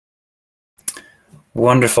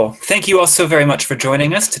Wonderful. Thank you all so very much for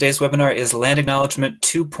joining us. Today's webinar is Land Acknowledgement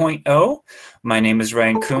 2.0. My name is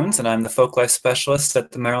Ryan Coons, and I'm the Folklife Specialist at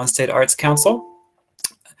the Maryland State Arts Council.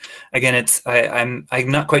 Again, I'm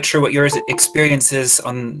not quite sure what your experience is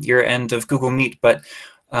on your end of Google Meet, but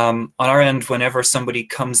on our end, whenever somebody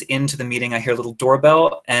comes into the meeting, I hear a little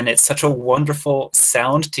doorbell, and it's such a wonderful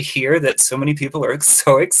sound to hear that so many people are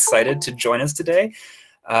so excited to join us today.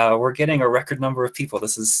 We're getting a record number of people.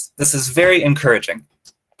 This is very encouraging.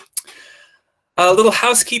 A little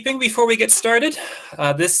housekeeping before we get started.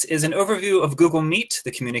 This is an overview of Google Meet,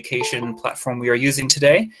 the communication platform we are using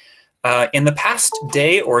today. In the past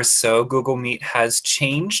day or so, Google Meet has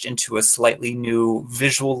changed into a slightly new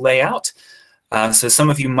visual layout. So some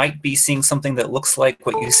of you might be seeing something that looks like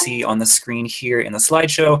what you see on the screen here in the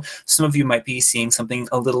slideshow. Some of you might be seeing something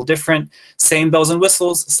a little different. Same bells and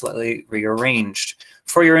whistles, slightly rearranged.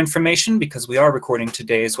 For your information, because we are recording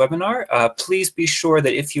today's webinar, please be sure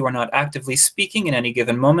that if you are not actively speaking in any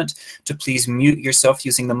given moment, to please mute yourself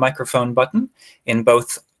using the microphone button. In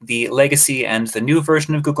both the legacy and the new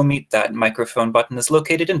version of Google Meet, that microphone button is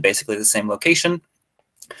located in basically the same location.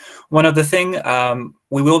 One other thing,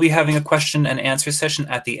 we will be having a question and answer session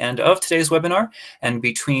at the end of today's webinar, and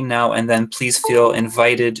between now and then, please feel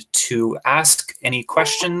invited to ask any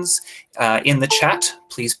questions in the chat.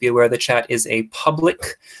 Please be aware the chat is a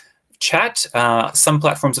public chat. Some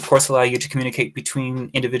platforms, of course, allow you to communicate between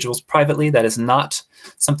individuals privately. That is not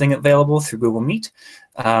something available through Google Meet.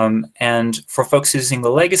 And for folks using the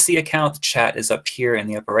legacy account, the chat is up here in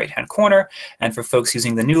the upper right-hand corner. And for folks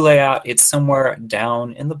using the new layout, it's somewhere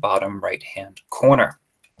down in the bottom right-hand corner.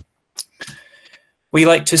 We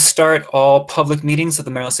like to start all public meetings of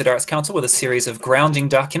the Maryland State Arts Council with a series of grounding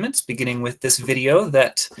documents, beginning with this video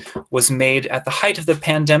that was made at the height of the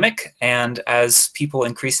pandemic. And as people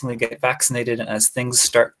increasingly get vaccinated and as things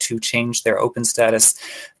start to change their open status,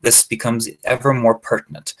 this becomes ever more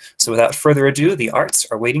pertinent. So without further ado, the arts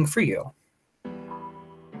are waiting for you.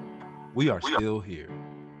 We are still here.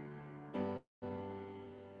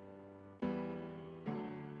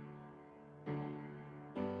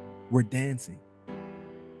 We're dancing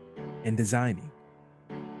and designing.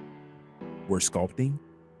 We're sculpting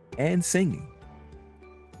and singing.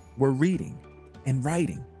 We're reading and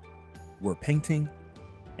writing. We're painting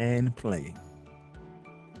and playing.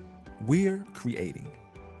 We're creating.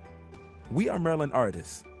 We are Maryland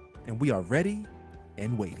artists, and we are ready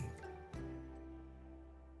and waiting.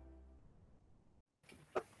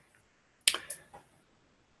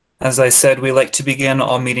 As I said, we like to begin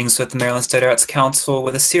all meetings with the Maryland State Arts Council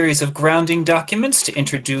with a series of grounding documents to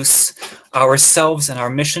introduce ourselves and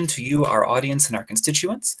our mission to you, our audience, and our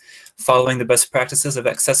constituents. Following the best practices of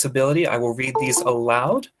accessibility, I will read these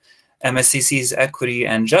aloud. MSAC's Equity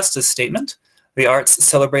and Justice Statement. The arts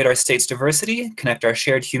celebrate our state's diversity, connect our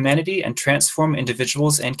shared humanity, and transform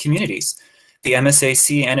individuals and communities. The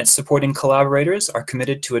MSAC and its supporting collaborators are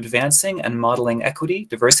committed to advancing and modeling equity,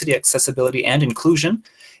 diversity, accessibility, and inclusion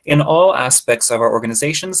in all aspects of our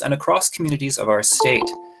organizations and across communities of our state.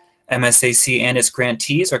 MSAC and its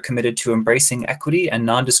grantees are committed to embracing equity and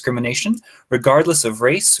non-discrimination, regardless of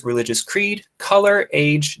race, religious creed, color,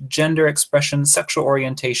 age, gender expression, sexual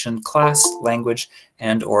orientation, class, language,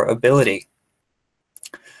 and/or ability.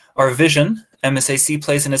 Our vision: MSAC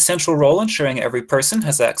plays an essential role in ensuring every person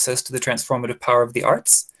has access to the transformative power of the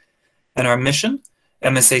arts. And our mission: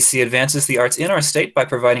 MSAC advances the arts in our state by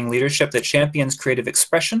providing leadership that champions creative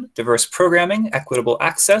expression, diverse programming, equitable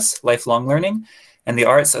access, lifelong learning, and the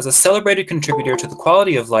arts as a celebrated contributor to the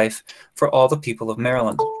quality of life for all the people of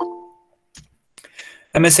Maryland.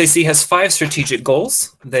 MSAC has 5 strategic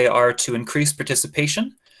goals. They are to increase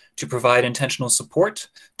participation, to provide intentional support,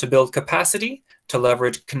 to build capacity, to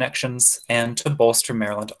leverage connections, and to bolster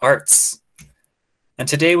Maryland arts. And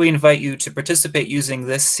today we invite you to participate using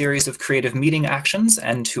this series of creative meeting actions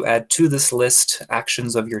and to add to this list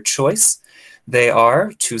actions of your choice. They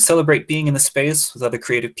are to celebrate being in the space with other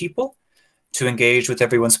creative people, to engage with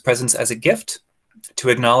everyone's presence as a gift, to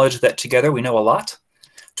acknowledge that together we know a lot,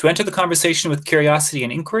 to enter the conversation with curiosity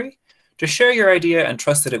and inquiry, to share your idea and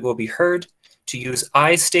trust that it will be heard, to use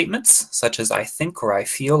I statements such as I think or I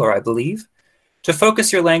feel or I believe, to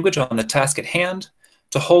focus your language on the task at hand,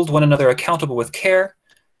 to hold one another accountable with care,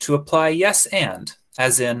 to apply yes and,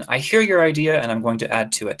 as in I hear your idea and I'm going to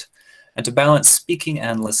add to it, and to balance speaking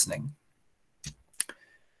and listening.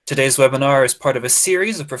 Today's webinar is part of a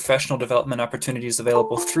series of professional development opportunities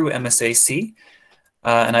available through MSAC,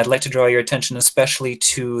 and I'd like to draw your attention especially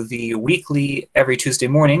to the weekly, every Tuesday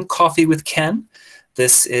morning, Coffee with Ken.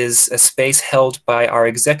 This is a space held by our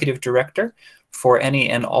executive director for any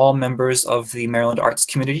and all members of the Maryland arts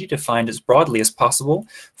community to find as broadly as possible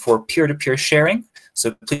for peer-to-peer sharing.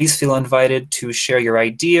 So please feel invited to share your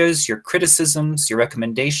ideas, your criticisms, your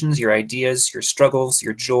recommendations, your ideas, your struggles,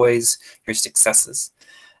 your joys, your successes.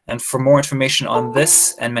 And for more information on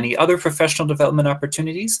this and many other professional development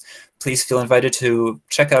opportunities, please feel invited to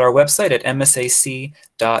check out our website at msac.org.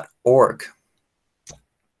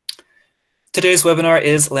 Today's webinar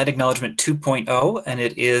is Land Acknowledgement 2.0, and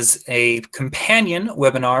it is a companion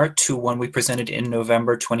webinar to one we presented in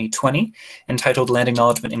November 2020 entitled Land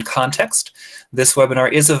Acknowledgement in Context. This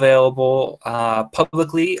webinar is available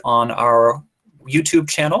publicly on our YouTube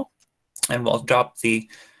channel, and we'll drop the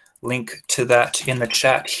link to that in the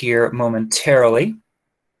chat here momentarily.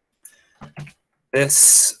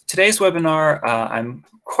 Today's webinar, I'm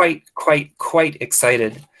quite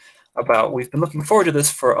excited about. We've been looking forward to this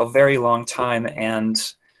for a very long time, and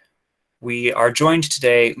we are joined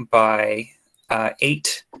today by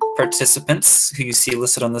 8 participants who you see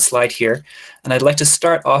listed on the slide here. And I'd like to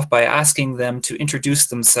start off by asking them to introduce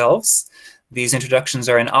themselves. These introductions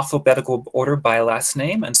are in alphabetical order by last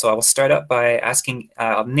name, and so I will start up by asking,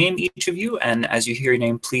 I'll name each of you, and as you hear your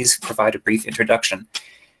name, please provide a brief introduction.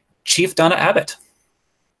 Chief Donna Abbott.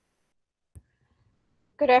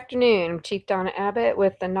 Good afternoon. I'm Chief Donna Abbott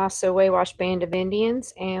with the Nassau-Wawash Band of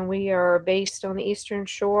Indians, and we are based on the eastern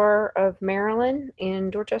shore of Maryland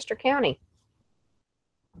in Dorchester County.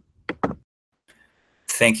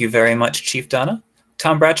 Thank you very much, Chief Donna.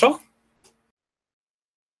 Tom Bradshaw.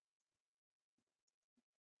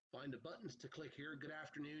 Find the buttons to click here. Good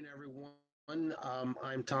afternoon, everyone.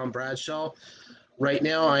 I'm Tom Bradshaw. Right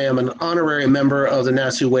now, I am an honorary member of the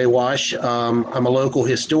Nassau-Wawash. I'm a local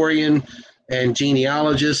historian and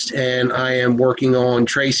genealogist, and I am working on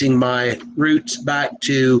tracing my roots back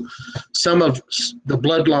to some of the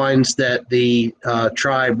bloodlines that the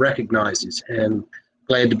tribe recognizes, and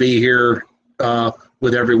glad to be here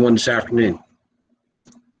with everyone this afternoon.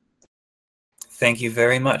 Thank you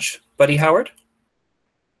very much. Buddy Howard?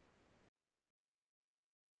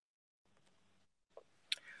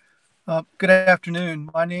 Good afternoon.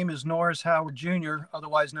 My name is Norris Howard Jr.,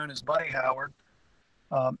 otherwise known as Buddy Howard.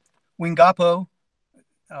 Wingapo,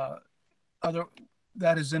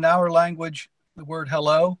 that is in our language, the word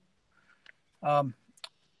hello. I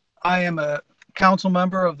am a council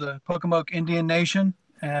member of the Pocomoke Indian Nation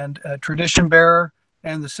and a tradition bearer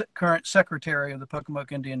and the current secretary of the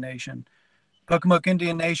Pocomoke Indian Nation. Pocomoke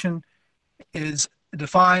Indian Nation is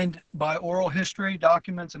defined by oral history,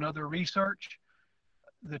 documents, and other research.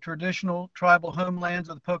 The traditional tribal homelands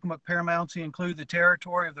of the Pocomoke Paramountcy include the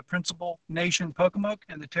territory of the principal nation Pocomoke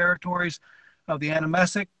and the territories of the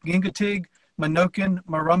Anamesic, Gingatig, Menokin,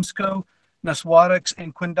 Marumsco, Nuswatux,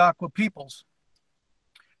 and Quindaqua peoples,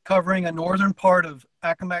 covering a northern part of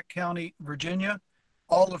Accomack County, Virginia,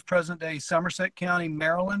 all of present-day Somerset County,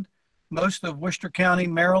 Maryland, most of Worcester County,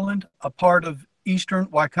 Maryland, a part of eastern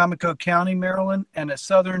Wicomico County, Maryland, and a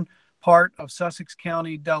southern part of Sussex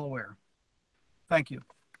County, Delaware. Thank you.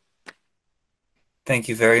 Thank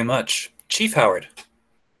you very much. Chief Howard.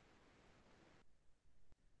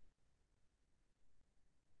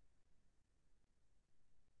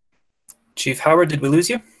 Chief Howard, did we lose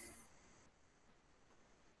you?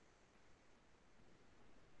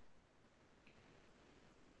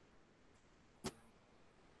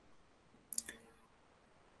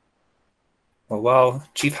 Well, while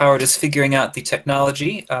Chief Howard is figuring out the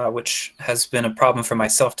technology, which has been a problem for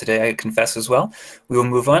myself today, I confess as well, we will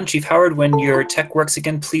move on. Chief Howard, when your tech works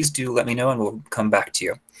again, please do let me know and we'll come back to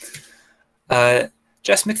you.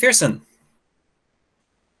 Jess McPherson.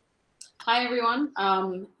 Hi,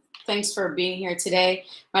 everyone. Thanks for being here today.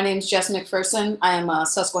 My name is Jess McPherson. I am a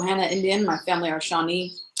Susquehanna Indian. My family are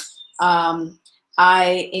Shawnee.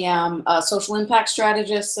 I am a social impact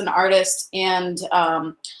strategist, an artist, and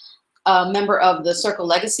a member of the Circle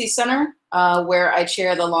Legacy Center, where I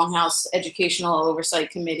chair the Longhouse Educational Oversight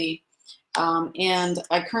Committee. And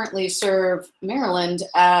I currently serve Maryland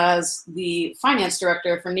as the finance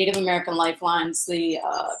director for Native American Lifelines, the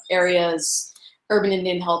area's Urban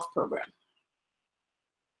Indian Health Program.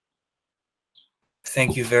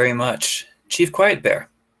 Thank you very much. Chief Quiet Bear.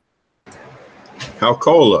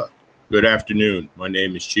 Halcola. Good afternoon. My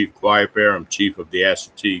name is Chief Quiet Bear. I'm chief of the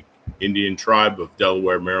Assateague Indian Tribe of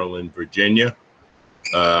Delaware, Maryland, Virginia.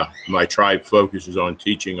 My tribe focuses on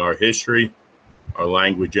teaching our history, our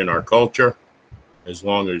language, and our culture, as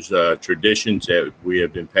long as traditions that we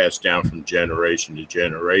have been passed down from generation to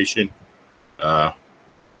generation.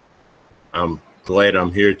 I'm glad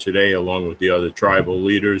I'm here today along with the other tribal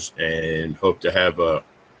leaders and hope to have a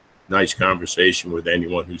nice conversation with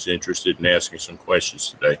anyone who's interested in asking some questions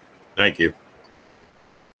today. Thank you.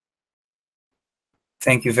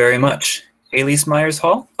 Thank you very much. Elise Myers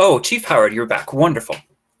Hall? Oh, Chief Howard, you're back. Wonderful.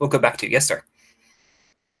 We'll go back to you. Yes, sir.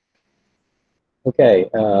 Okay,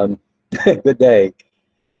 good day.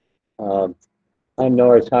 I'm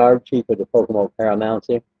Norris Howard, Chief of the Pocomoke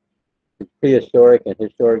Paramountcy. Its prehistoric and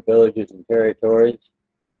historic villages and territories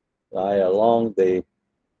lie along the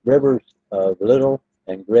rivers of Little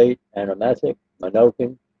and Great Anamessic,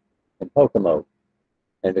 Menoken, and Pocomoke,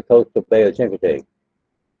 and the coastal Bay of Chincoteague.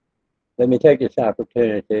 Let me take this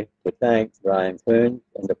opportunity to thank Brian Coons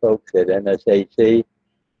and the folks at MSAC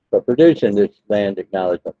for producing this land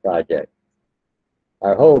acknowledgement project.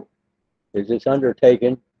 Our hope is this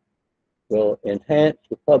undertaking will enhance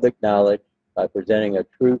the public knowledge by presenting a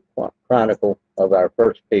true chronicle of our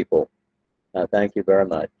first people. Now, thank you very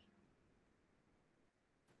much.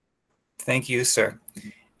 Thank you, sir.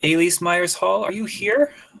 Elise Myers Hall, are you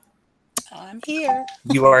here? I'm here.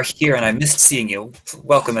 You are here, and I missed seeing you.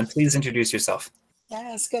 Welcome, and please introduce yourself.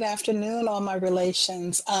 Yes, good afternoon, all my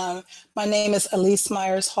relations. My name is Elise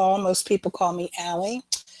Myers Hall. Most people call me Allie.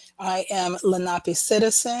 I am Lenape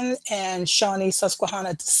citizen and Shawnee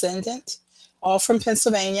Susquehanna descendant, all from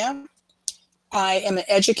Pennsylvania. I am an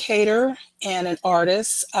educator and an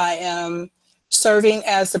artist. I am serving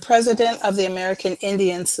as the president of the American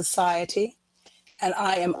Indian Society, and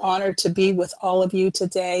I am honored to be with all of you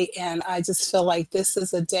today. And I just feel like this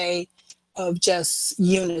is a day of just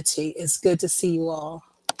unity. It's good to see you all.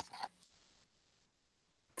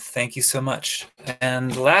 Thank you so much.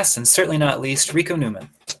 And last and certainly not least, Rico Newman.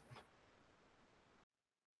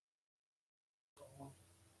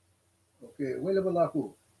 Okay,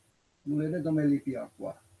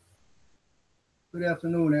 good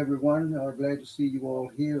afternoon, everyone. Glad to see you all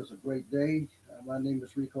here. It's a great day. My name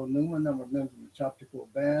is Rico Newman. I'm a member of the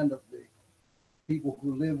Chopticor Band of the people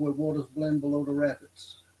who live where waters blend below the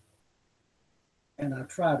rapids. And I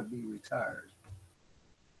try to be retired.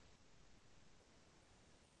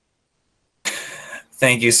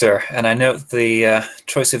 Thank you, sir. And I note the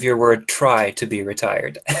choice of your word, try to be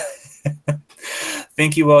retired.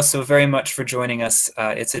 Thank you all so very much for joining us.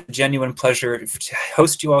 It's a genuine pleasure to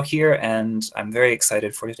host you all here, and I'm very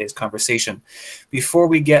excited for today's conversation. Before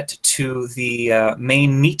we get to the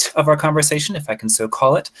main meat of our conversation, if I can so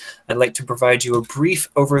call it, I'd like to provide you a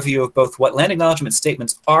brief overview of both what land acknowledgement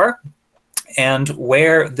statements are and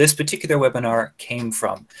where this particular webinar came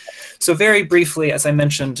from. So very briefly, as I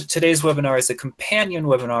mentioned, today's webinar is a companion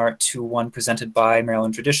webinar to one presented by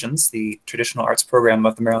Maryland Traditions, the traditional arts program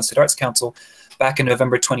of the Maryland State Arts Council, back in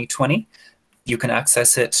November 2020. You can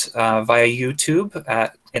access it via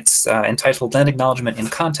YouTube. It's entitled Land Acknowledgement in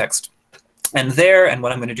Context. And there, and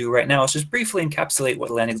what I'm going to do right now is just briefly encapsulate what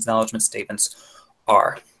land acknowledgement statements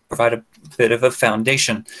are, provide a bit of a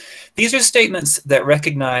foundation. These are statements that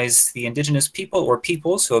recognize the indigenous people or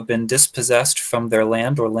peoples who have been dispossessed from their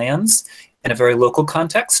land or lands in a very local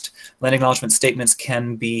context. Land acknowledgement statements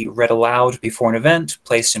can be read aloud before an event,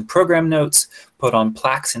 placed in program notes, put on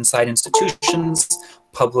plaques inside institutions,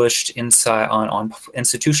 published inside on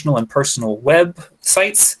institutional and personal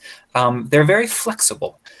websites. They're very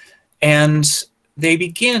flexible, and they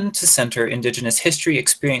begin to center indigenous history,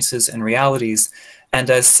 experiences, and realities. And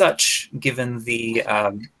as such, given the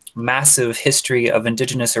massive history of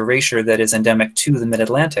indigenous erasure that is endemic to the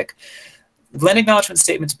Mid-Atlantic, land acknowledgement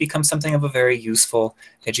statements become something of a very useful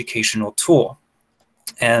educational tool.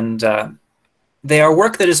 And they are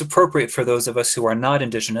work that is appropriate for those of us who are not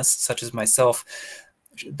indigenous, such as myself,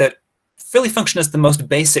 that really function as the most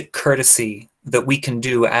basic courtesy that we can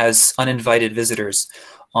do as uninvited visitors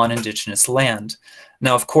on indigenous land.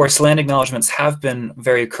 Now, of course, land acknowledgements have been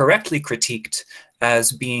very correctly critiqued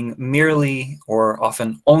as being merely, or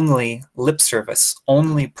often only, lip service,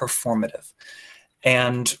 only performative.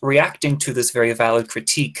 And reacting to this very valid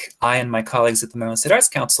critique, I and my colleagues at the Maryland State Arts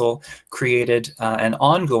Council created an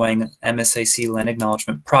ongoing MSAC land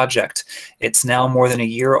acknowledgement project. It's now more than a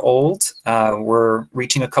year old. We're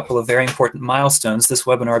reaching a couple of very important milestones, this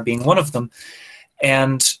webinar being one of them.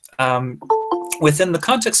 And within the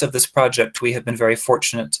context of this project, we have been very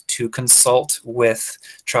fortunate to consult with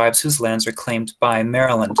tribes whose lands are claimed by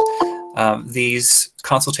Maryland. These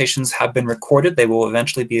consultations have been recorded. They will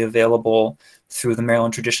eventually be available through the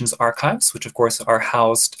Maryland Traditions Archives, which of course are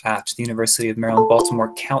housed at the University of Maryland,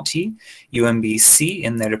 Baltimore County, UMBC,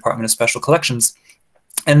 in their Department of Special Collections.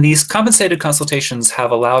 And these compensated consultations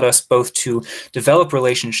have allowed us both to develop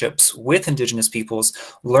relationships with indigenous peoples,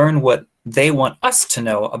 learn what they want us to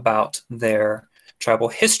know about their tribal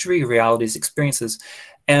history, realities, experiences.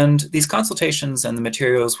 And these consultations and the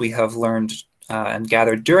materials we have learned and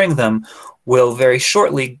gathered during them will very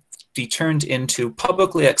shortly be turned into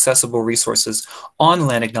publicly accessible resources on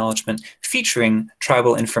land acknowledgement featuring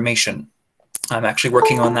tribal information. I'm actually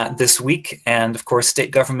working on that this week, and of course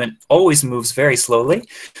state government always moves very slowly,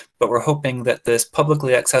 but we're hoping that this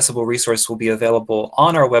publicly accessible resource will be available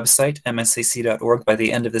on our website, msac.org, by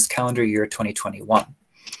the end of this calendar year 2021.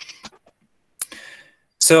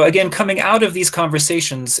 So again, coming out of these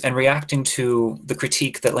conversations and reacting to the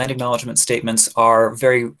critique that land acknowledgement statements are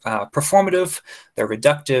very performative, they're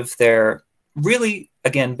reductive, they're really,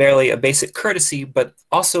 again, barely a basic courtesy, but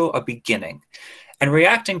also a beginning. And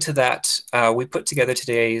reacting to that, we put together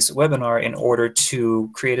today's webinar in order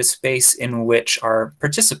to create a space in which our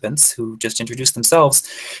participants, who just introduced themselves,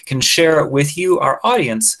 can share with you, our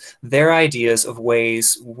audience, their ideas of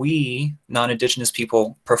ways we, non-Indigenous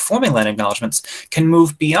people performing land acknowledgements, can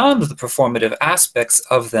move beyond the performative aspects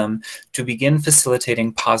of them to begin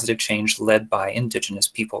facilitating positive change led by Indigenous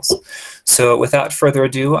peoples. So without further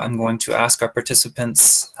ado, I'm going to ask our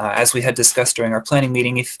participants, as we had discussed during our planning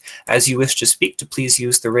meeting, if as you wish to speak, to please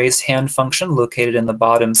use the raised hand function located in the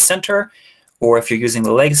bottom center, or if you're using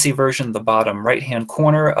the legacy version, the bottom right-hand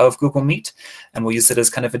corner of Google Meet, and we'll use it as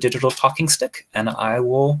kind of a digital talking stick, and I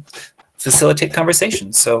will facilitate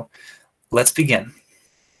conversations. So let's begin.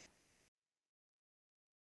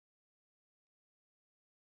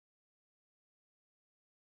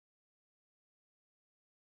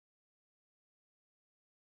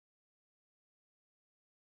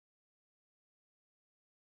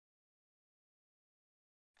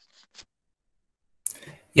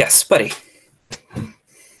 Yes, buddy.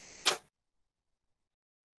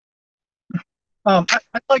 I'd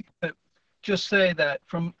like to just say that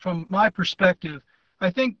from my perspective, I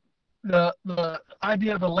think the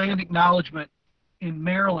idea of a land acknowledgement in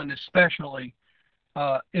Maryland especially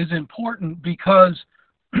is important because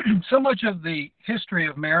so much of the history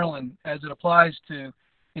of Maryland as it applies to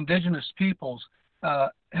Indigenous peoples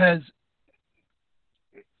has,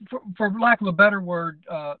 for lack of a better word,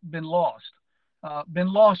 been lost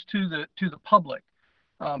to the public.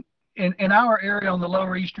 In our area on the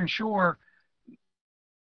Lower Eastern Shore,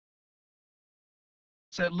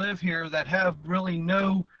 that live here that have really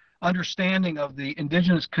no understanding of the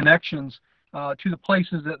Indigenous connections to the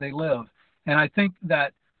places that they live. And I think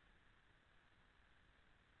that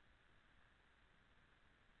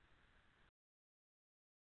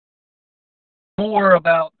more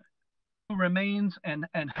about who remains and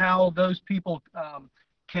how those people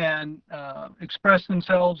can express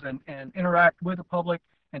themselves and interact with the public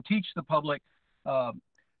and teach the public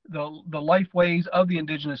the life ways of the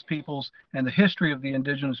Indigenous peoples and the history of the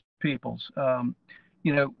Indigenous peoples.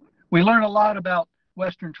 You know, we learn a lot about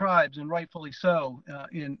Western tribes, and rightfully so,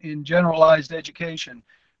 in generalized education,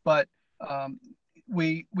 but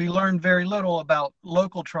we learn very little about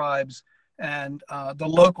local tribes and the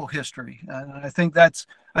local history. And I think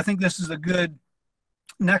this is a good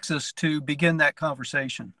nexus to begin that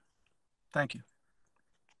conversation. Thank you.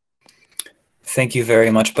 Thank you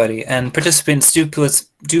very much, buddy. And participants, do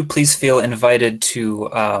please feel invited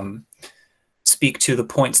to speak to the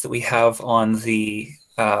points that we have on the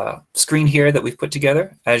screen here that we've put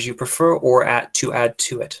together as you prefer, or to add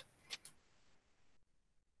to it.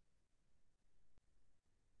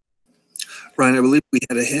 Ryan, I believe we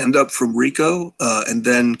had a hand up from Rico, and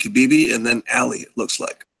then Kibibi, and then Ali, it looks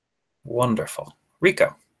like. Wonderful.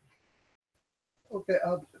 Rico. Okay,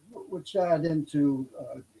 we'll chime in to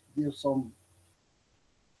give some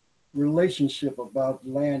relationship about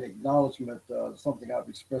land acknowledgement, something I've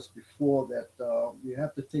expressed before, that you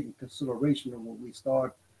have to take in consideration when we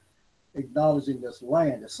start acknowledging this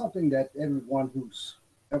land. It's something that everyone who's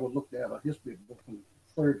ever looked at a history book from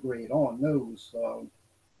 3rd grade on knows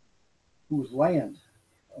whose land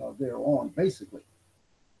they're on, basically.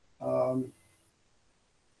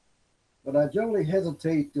 But I generally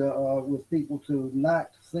hesitate with people to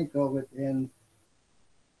not think of it in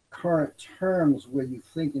current terms where you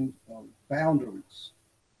think in boundaries.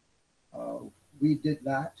 We did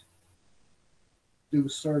not do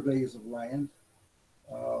surveys of land,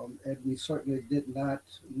 and we certainly did not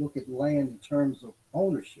look at land in terms of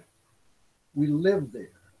ownership. We lived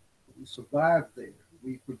there, we survived there,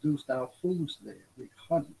 we produced our foods there, we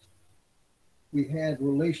hunted, we had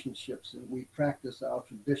relationships, and we practiced our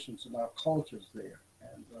traditions and our cultures there.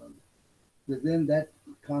 And within that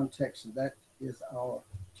context, that is our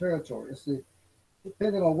territory. It's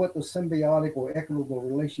depending on what the symbiotic or equitable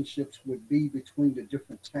relationships would be between the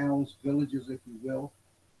different towns, villages, if you will,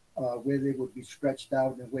 where they would be stretched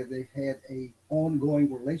out and where they had a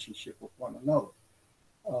ongoing relationship with one another.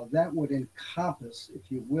 That would encompass, if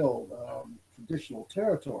you will, traditional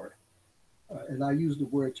territory. And I use the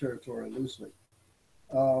word territory loosely.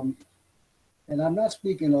 Um, and I'm not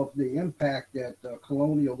speaking of the impact that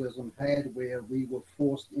colonialism had, where we were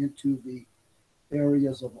forced into the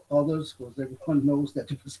areas of others, because everyone knows that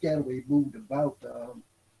the Piscataway moved about,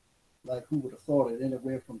 like who would have thought it,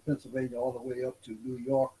 anywhere from Pennsylvania all the way up to New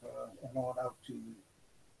York and on out to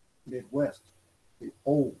Midwest, the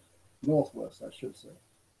old Northwest, I should say.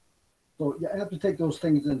 So you have to take those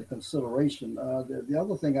things into consideration. The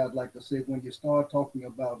other thing I'd like to say, when you start talking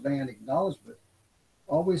about land acknowledgement,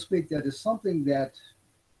 always speak that it's something that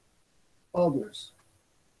others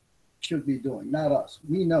should be doing, not us.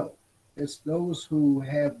 We know. It's those who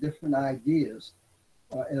have different ideas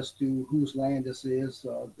as to whose land this is,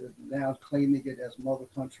 now claiming it as mother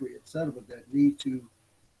country, et cetera, that need to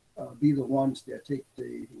be the ones that take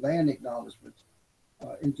the land acknowledgement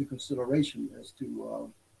into consideration as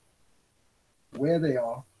to where they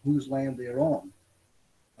are, whose land they're on.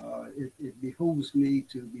 It behooves me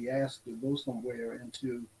to be asked to go somewhere and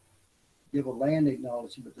to give a land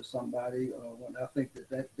acknowledgement to somebody when I think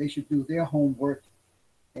that they should do their homework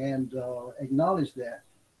and acknowledge that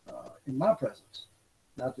in my presence,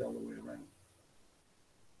 not the other way around.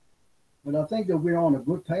 But I think that we're on a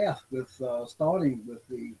good path with starting with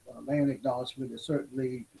the land acknowledgement. It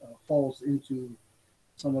certainly falls into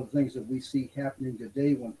some of the things that we see happening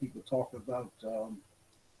today when people talk about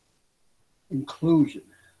inclusion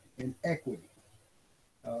and equity.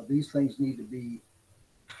 These things need to be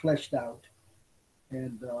fleshed out,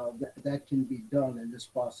 and that can be done in this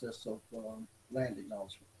process of land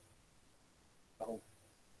acknowledgement. I hope.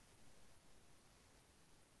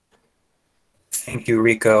 Thank you,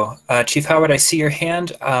 Rico. Chief Howard, I see your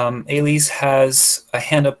hand. Elise has a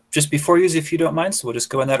hand up just before you, if you don't mind, so we'll just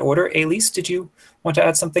go in that order. Elise, did you want to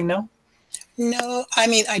add something now? No, I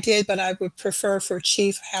mean, I did, but I would prefer for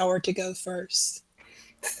Chief Howard to go first.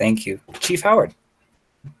 Thank you. Chief Howard.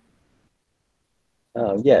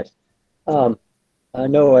 Yes. I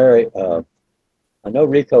know I know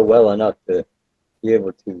Rico well enough to be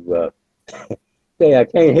able to say I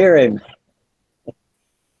can't hear him.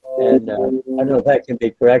 And I don't know if that can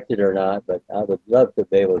be corrected or not, but I would love to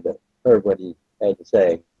be able to hear what he had to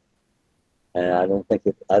say. And I don't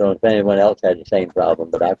know if anyone else had the same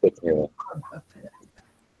problem, but I couldn't hear him.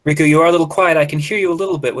 Rico, you are a little quiet. I can hear you a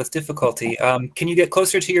little bit with difficulty. Can you get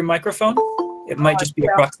closer to your microphone? It might just be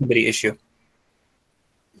a proximity issue.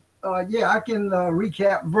 Yeah, I can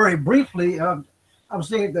recap very briefly. I'm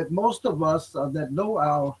saying that most of us that know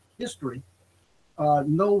our history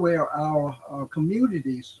know where our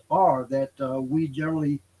communities are, that we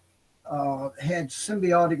generally had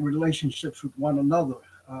symbiotic relationships with one another.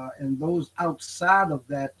 And those outside of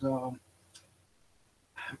that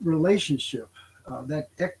relationship, that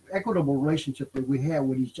equitable relationship that we have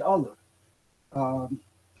with each other,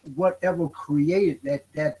 whatever created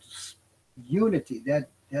that unity,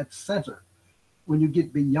 that center. When you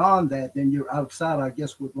get beyond that, then you're outside, I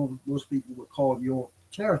guess, what most people would call your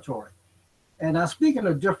territory. And I speak in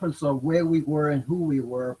a difference of where we were and who we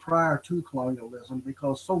were prior to colonialism,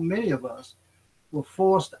 because so many of us were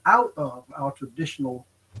forced out of our traditional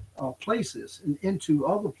places and into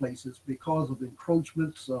other places because of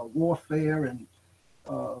encroachments, warfare, and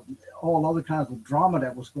all other kinds of drama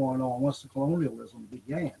that was going on once the colonialism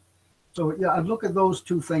began. So yeah, I look at those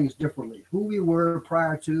two things differently: who we were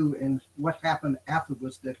prior to and what happened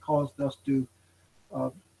afterwards that caused us to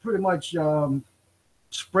pretty much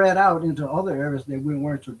spread out into other areas that we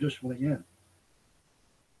weren't traditionally in.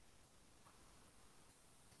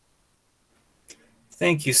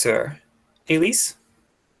 Thank you, sir. Elise?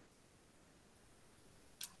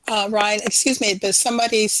 Ryan, excuse me, but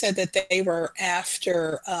somebody said that they were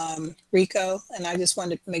after Rico, and I just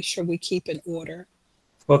wanted to make sure we keep in order.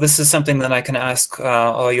 Well, this is something that I can ask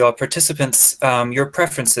all y'all participants, your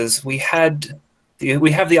preferences. We have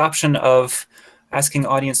the option of asking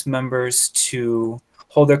audience members to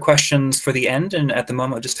hold their questions for the end, and at the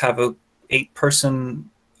moment just have a 8-person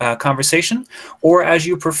conversation, or as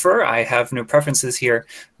you prefer. I have no preferences here,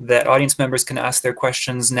 that audience members can ask their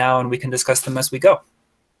questions now and we can discuss them as we go.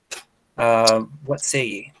 What say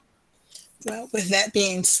ye? Well, with that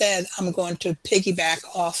being said, I'm going to piggyback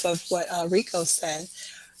off of what Rico said.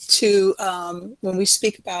 When we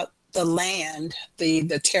speak about the land,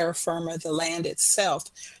 the terra firma, the land itself,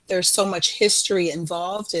 there's so much history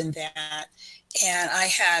involved in that. And I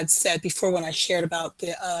had said before when I shared about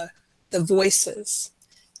the voices,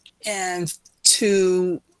 and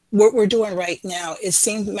to what we're doing right now, it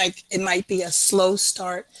seems like it might be a slow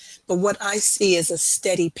start, but what I see is a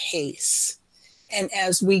steady pace. And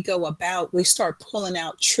as we go about, we start pulling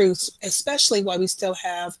out truths, especially while we still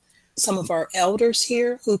have some of our elders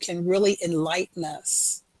here who can really enlighten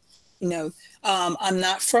us. You know, I'm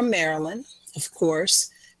not from Maryland, of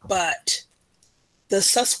course, but the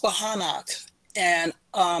Susquehannock and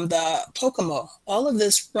the Pocomo, all of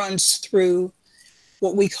this runs through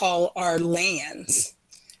what we call our lands.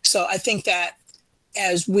 So I think that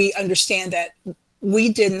as we understand that we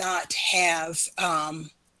did not have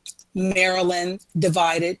Maryland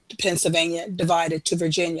divided to Pennsylvania, divided to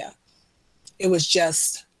Virginia. It was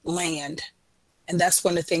just land. And that's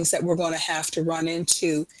one of the things that we're going to have to run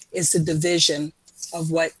into is the division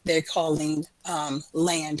of what they're calling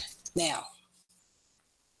land now.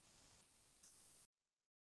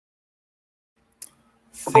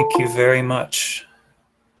 Thank you very much.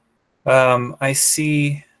 I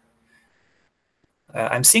see,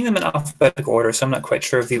 I'm seeing them in alphabetical order, so I'm not quite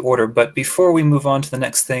sure of the order. But before we move on to the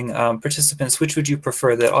next thing, participants, which would you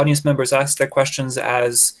prefer? That audience members ask their questions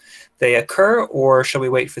as they occur, or shall we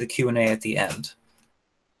wait for the Q&A at the end?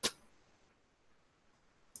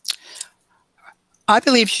 I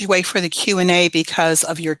believe you should wait for the Q&A because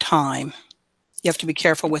of your time. You have to be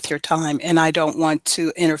careful with your time, and I don't want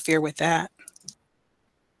to interfere with that.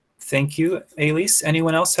 Thank you, Elise.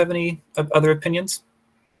 Anyone else have any other opinions?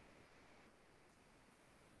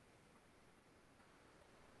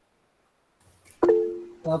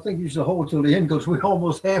 I think you should hold till the end because we're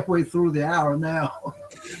almost halfway through the hour now.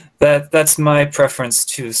 That's my preference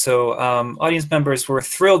too. So audience members, we're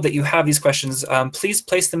thrilled that you have these questions. Please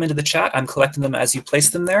place them into the chat. I'm collecting them as you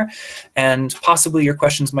place them there. And possibly your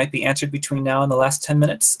questions might be answered between now and the last 10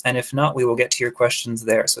 minutes. And if not, we will get to your questions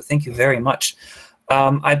there. So thank you very much.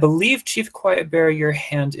 I believe Chief Quiet Bear, your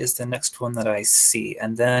hand is the next one that I see.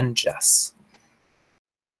 And then Jess.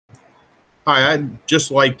 Hi,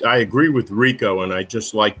 I agree with Rico, and I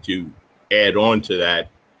just like to add on to that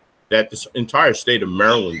this entire state of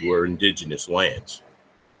Maryland were indigenous lands.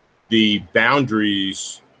 The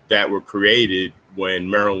boundaries that were created when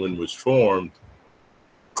Maryland was formed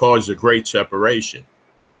caused a great separation.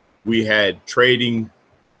 We had trading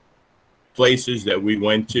places that we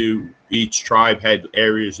went to. Each tribe had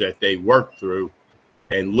areas that they worked through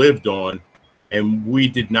and lived on, and we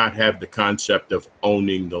did not have the concept of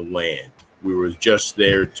owning the land. We were just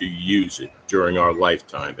there to use it during our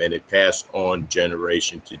lifetime, and it passed on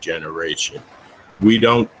generation to generation. We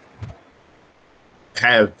don't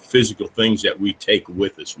have physical things that we take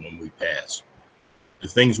with us when we pass. The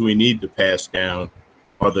things we need to pass down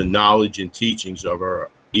are the knowledge and teachings of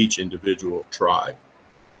each individual tribe.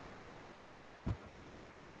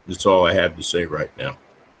 That's all I have to say right now.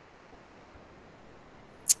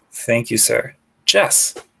 Thank you, sir.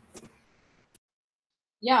 Jess.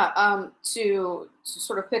 Yeah, to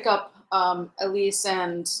sort of pick up Elise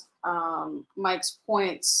and Mike's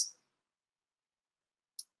points,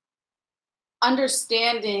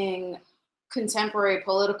 understanding contemporary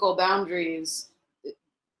political boundaries,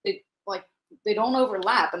 they don't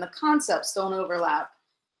overlap, and the concepts don't overlap.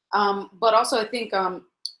 But also, I think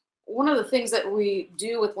one of the things that we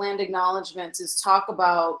do with land acknowledgements is talk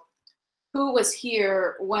about who was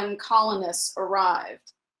here when colonists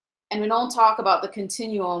arrived. And we don't talk about the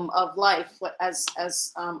continuum of life,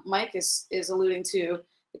 as Mike is alluding to,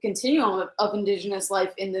 the continuum of indigenous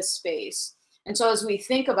life in this space. And so as we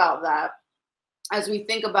think about that, as we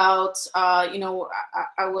think about, I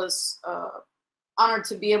was honored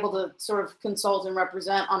to be able to sort of consult and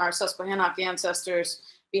represent on our Susquehannock ancestors'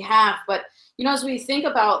 behalf. But, as we think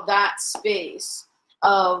about that space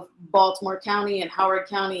of Baltimore County and Howard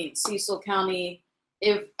County and Cecil County,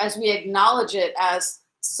 as we acknowledge it as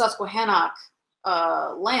Susquehannock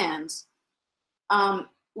lands,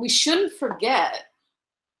 we shouldn't forget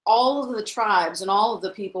all of the tribes and all of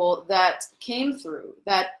the people that came through,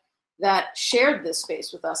 that shared this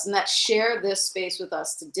space with us and that share this space with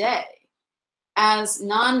us today. As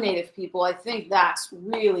non-Native people, I think that's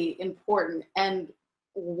really important, and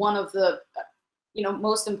one of the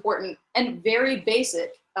most important and very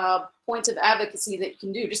basic points of advocacy that you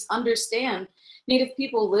can do. Just understand Native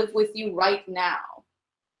people live with you right now,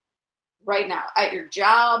 at your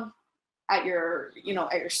job, at your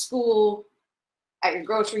school, at your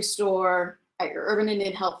grocery store, at your urban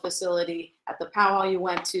Indian health facility, at the powwow you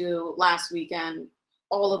went to last weekend,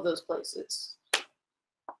 all of those places.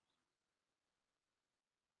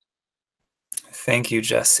 Thank you,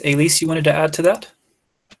 Jess. Elise, you wanted to add to that?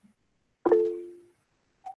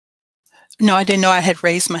 No, I didn't know I had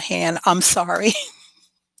raised my hand. I'm sorry.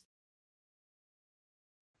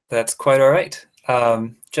 That's quite all right.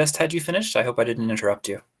 Jess, had you finished? I hope I didn't interrupt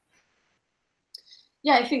you.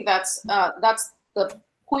 Yeah, I think that's the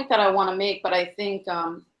point that I want to make, but I think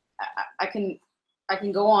I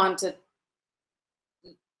can go on to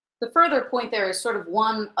the further point. There is sort of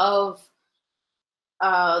one of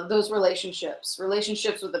those relationships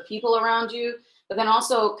with the people around you, but then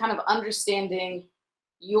also kind of understanding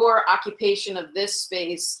your occupation of this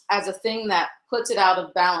space as a thing that puts it out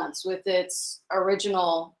of balance with its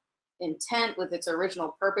original intent, with its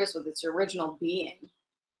original purpose, with its original being.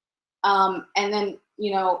 And then,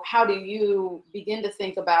 you know, how do you begin to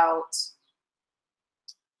think about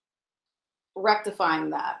rectifying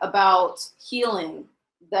that, about healing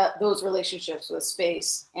those relationships with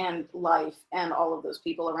space and life and all of those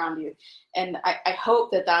people around you? And I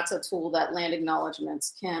hope that that's a tool that land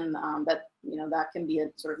acknowledgements can, that, you know, that can be a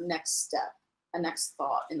sort of next step, a next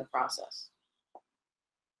thought in the process.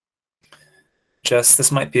 Jess,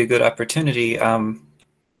 this might be a good opportunity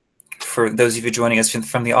for those of you joining us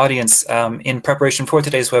from the audience. In preparation for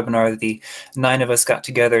today's webinar, the 9 of us got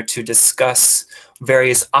together to discuss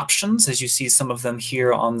various options, as you see some of them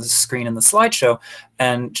here on the screen in the slideshow.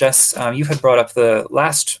 And Jess, you had brought up the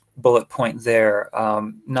last bullet point there,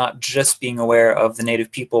 not just being aware of the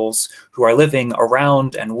Native peoples who are living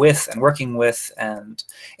around and with and working with and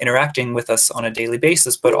interacting with us on a daily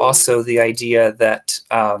basis, but also the idea that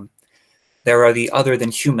there are the other than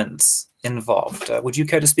humans involved. Would you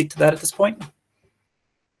care to speak to that at this point?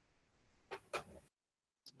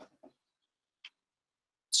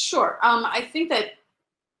 Sure. I think that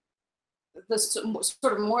the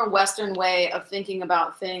sort of more Western way of thinking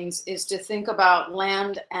about things is to think about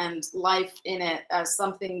land and life in it as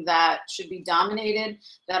something that should be dominated,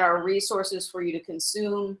 that are resources for you to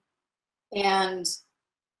consume. And,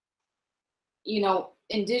 you know,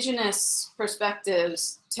 Indigenous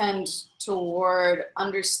perspectives tend toward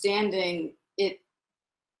understanding it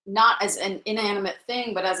not as an inanimate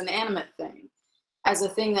thing, but as an animate thing, as a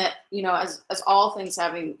thing that, you know, as all things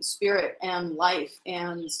having spirit and life,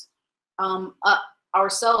 and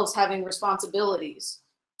ourselves having responsibilities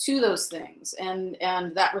to those things, and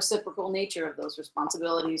that reciprocal nature of those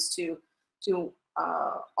responsibilities to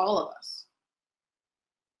all of us.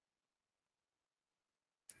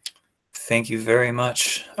 Thank you very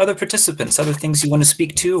much. Other participants, other things you want to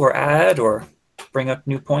speak to or add or bring up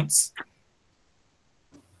new points?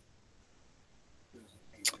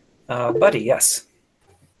 Buddy, yes.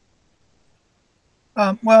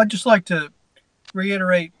 Well, I'd just like to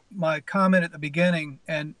reiterate my comment at the beginning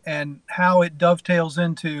and how it dovetails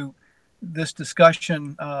into this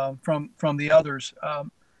discussion from the others.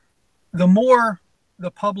 The more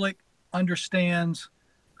the public understands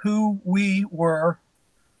who we were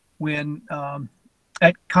when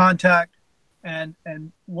at contact, and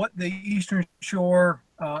what the Eastern Shore,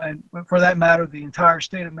 and for that matter, the entire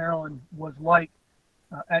state of Maryland was like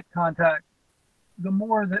at contact, the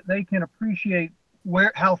more that they can appreciate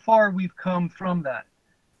how far we've come from that.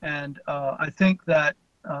 And I think that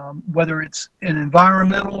whether it's an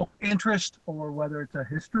environmental interest, or whether it's a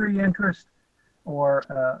history interest, or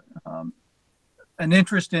an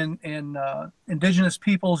interest in Indigenous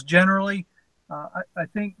peoples generally, I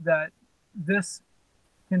think that this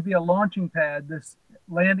can be a launching pad, this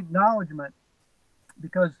land acknowledgement,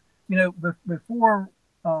 because, you know, before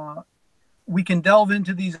we can delve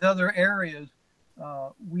into these other areas,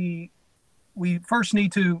 we first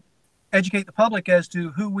need to educate the public as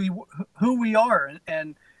to who we are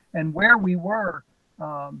and where we were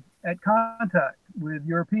at contact with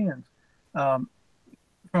Europeans.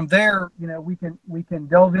 From there, you know, we can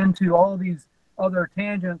delve into all of these other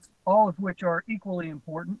tangents, all of which are equally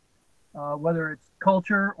important, whether it's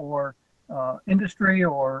culture or industry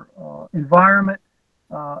or environment,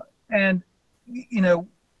 and, you know,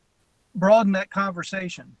 broaden that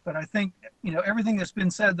conversation. But I think, you know, everything that's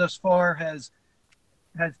been said thus far has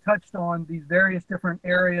touched on these various different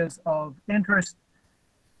areas of interest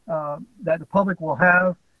that the public will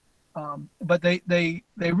have, but they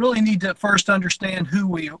really need to first understand who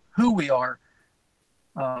we are,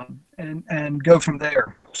 and go from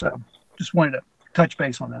there. So just wanted to touch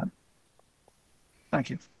base on that. Thank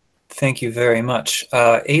you. Thank you very much.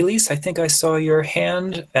 Elise, I think I saw your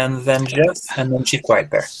hand, and then Jess, and then Chief Quiet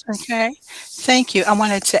Bear. Okay, thank you. I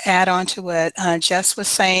wanted to add on to what Jess was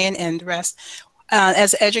saying and the rest.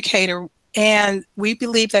 As an educator, and we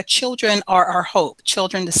believe that children are our hope.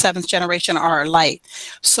 Children, the 7th generation, are our light.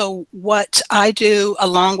 So what I do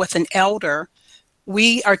along with an elder,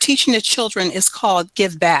 we are teaching the children is called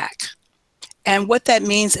Give Back. And what that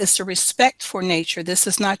means is the respect for nature. This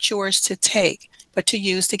is not yours to take, but to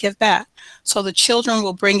use to give back. So the children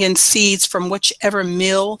will bring in seeds from whichever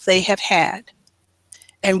meal they have had.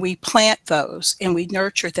 And we plant those and we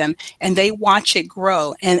nurture them, and they watch it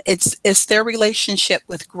grow. And it's their relationship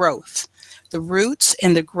with growth, the roots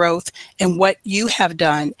and the growth and what you have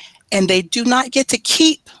done. And they do not get to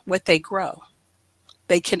keep what they grow.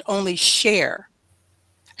 They can only share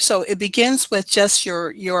So it begins with just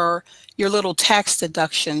your little tax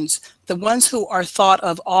deductions, the ones who are thought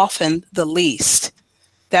of often the least.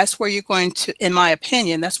 That's where you're going to, in my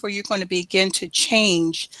opinion, that's where you're going to begin to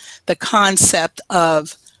change the concept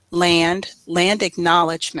of land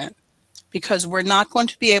acknowledgement, because we're not going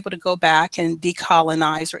to be able to go back and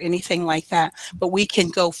decolonize or anything like that, but we can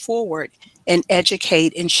go forward and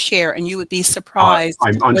educate and share, and you would be surprised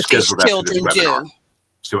I'm what these unscheduled after this children webinar, do.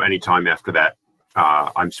 so anytime after that,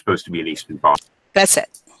 I'm supposed to be in Eastern Boston. That's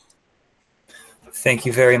it. Thank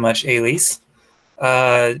you very much, Elise.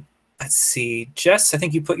 Let's see, Jess, I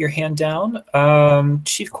think you put your hand down.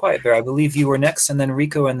 Chief Quiet Bear, I believe you were next, and then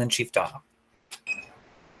Rico, and then Chief Donna.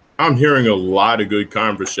 I'm hearing a lot of good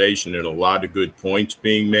conversation and a lot of good points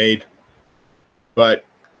being made, but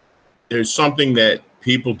there's something that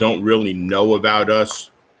people don't really know about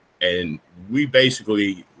us, and we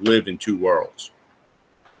basically live in two worlds.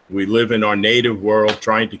 We live in our native world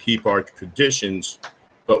trying to keep our traditions,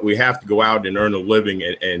 but we have to go out and earn a living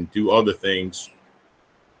and do other things.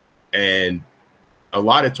 And a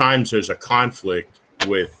lot of times there's a conflict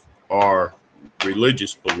with our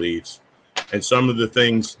religious beliefs. And some of the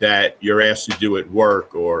things that you're asked to do at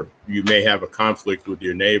work, or you may have a conflict with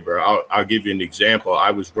your neighbor. I'll give you an example.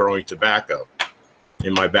 I was growing tobacco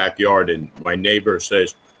in my backyard, and my neighbor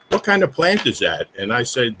says, "What kind of plant is that?" And I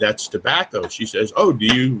said, "That's tobacco." She says, "Oh, do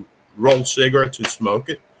you roll cigarettes and smoke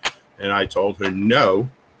it?" And I told her no,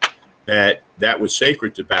 that was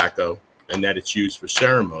sacred tobacco, and that it's used for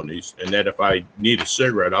ceremonies, and that if I need a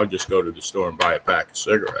cigarette, I'll just go to the store and buy a pack of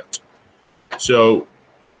cigarettes. So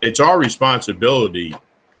it's our responsibility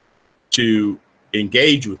to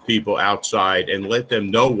engage with people outside and let them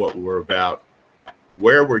know what we're about,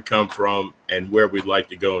 where we come from, and where we'd like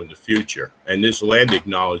to go in the future. And this land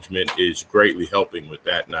acknowledgement is greatly helping with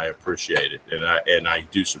that, and I appreciate it. And I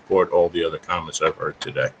do support all the other comments I've heard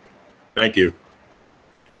today. Thank you.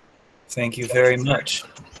 Thank you very much.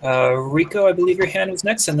 Rico, I believe your hand was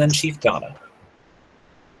next, and then Chief Donna.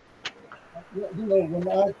 You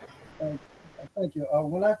know, thank you.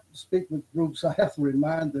 When I speak with groups, I have to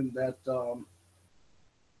remind them that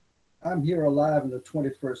I'm here alive in the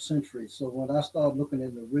 21st century. So when I start looking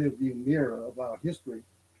in the rearview mirror of our history,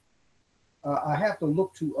 I have to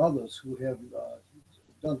look to others who have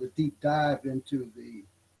done the deep dive into the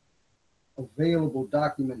available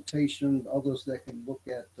documentation, others that can look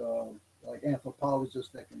at, like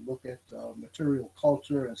anthropologists that can look at material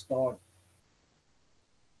culture and start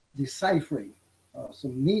deciphering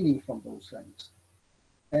some meaning from those things.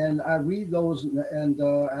 And I read those, and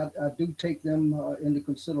I do take them into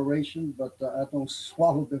consideration, but I don't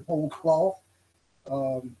swallow the whole cloth,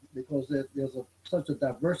 because there's such a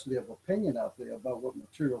diversity of opinion out there about what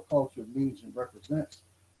material culture means and represents.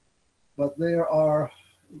 But there are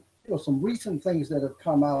some recent things that have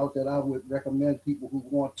come out that I would recommend people who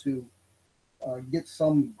want to get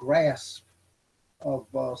some grasp of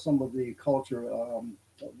some of the culture.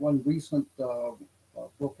 One recent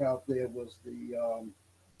book out there was the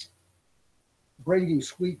Braiding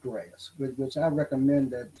Sweetgrass, which I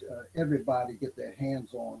recommend that everybody get their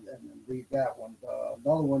hands on and read that one.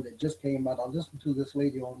 Another one that just came out, I listened to this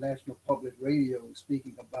lady on National Public Radio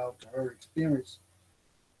speaking about her experience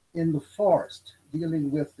in the forest,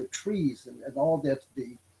 dealing with the trees and all that's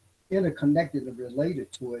the interconnected and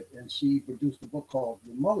related to it. And she produced a book called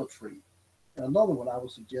The Mother Tree. And another one I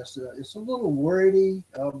would suggest, it's a little wordy,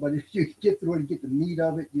 but if you get through it and get the meat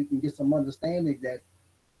of it, you can get some understanding that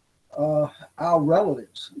our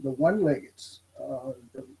relatives, the one-leggeds,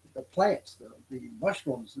 the plants, the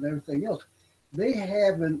mushrooms and everything else, they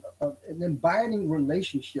have an abiding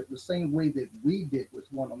relationship the same way that we did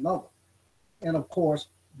with one another. And of course,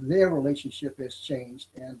 their relationship has changed.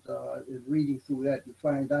 And in reading through that, you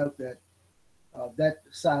find out that that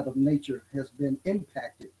side of nature has been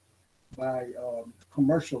impacted by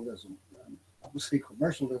commercialism. I would say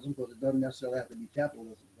commercialism because it doesn't necessarily have to be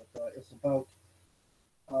capitalism, but it's about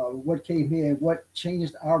what came here and what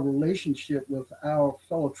changed our relationship with our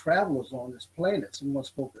fellow travelers on this planet. Someone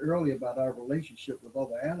spoke earlier about our relationship with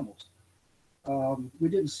other animals. We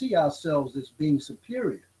didn't see ourselves as being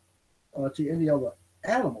superior to any other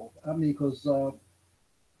animal. I mean, because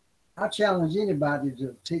I challenge anybody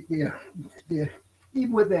to take their,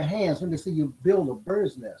 even with their hands, let me see you build a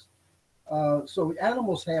bird's nest. So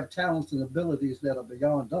animals have talents and abilities that are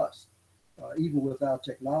beyond us, even without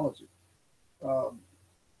technology.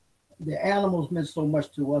 The animals meant so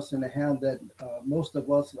much to us in the hand that most of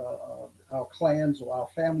us, our clans or our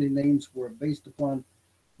family names were based upon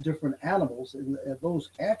different animals, and those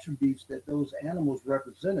attributes that those animals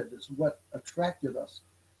represented is what attracted us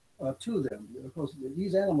to them, because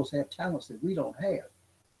these animals have talents that we don't have.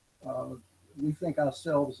 We think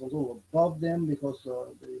ourselves a little above them because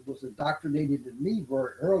it was indoctrinated in me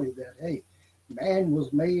very early that, hey, man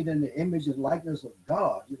was made in the image and likeness of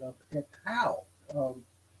God. You know, and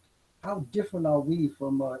how different are we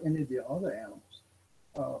from any of the other animals?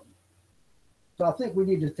 So I think we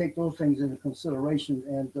need to take those things into consideration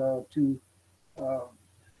and to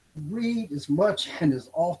read as much and as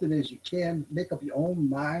often as you can. Make up your own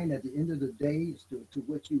mind at the end of the day as to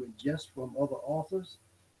what you ingest from other authors.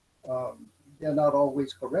 They're not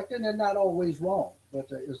always correct and they're not always wrong, but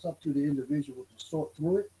it's up to the individual to sort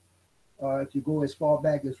through it. If you go as far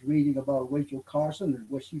back as reading about Rachel Carson and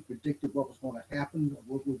what she predicted what was going to happen,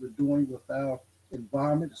 what we were doing with our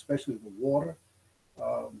environment, especially the water.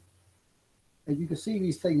 And you can see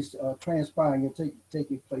these things transpiring and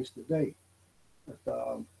taking place today.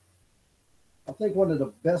 But I think one of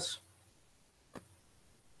the best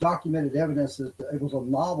documented evidence is it was a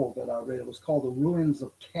novel that I read. It was called The Ruins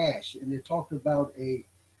of Cash, and it talked about a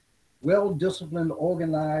well-disciplined,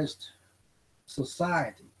 organized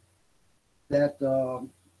society that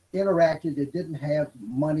interacted. It didn't have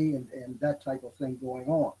money and that type of thing going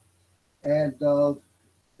on. And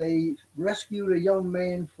they rescued a young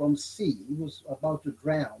man from sea. He was about to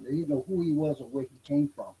drown. They didn't know who he was or where he came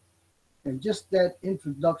from. And just that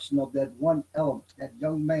introduction of that one element, that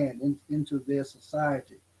young man into their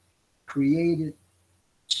society, created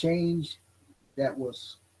change that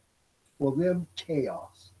was, for them,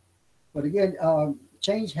 chaos. But again,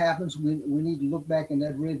 change happens. We need to look back in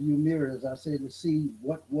that rearview mirror, as I said, to see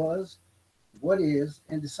what was, what is,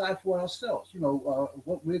 and decide for ourselves, you know,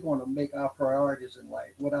 what we're going to make our priorities in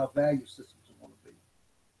life, what our value systems are going to be.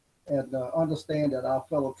 And understand that our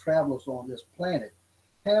fellow travelers on this planet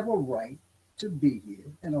have a right to be here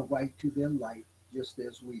and a right to their life just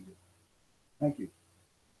as we do. Thank you.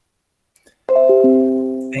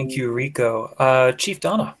 Thank you, Rico. Chief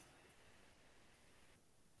Donna.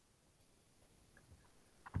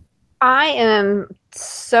 I am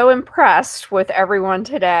so impressed with everyone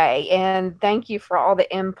today, and thank you for all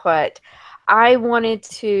the input. I wanted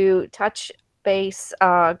to touch base,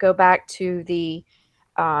 go back to the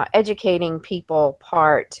educating people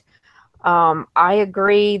part. I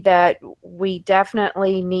agree that we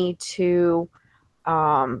definitely need to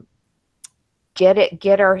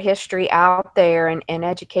get our history out there and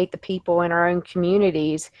educate the people in our own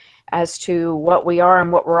communities as to what we are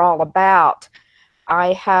and what we're all about.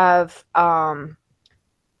 I have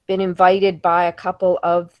been invited by a couple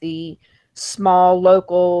of the small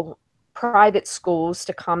local private schools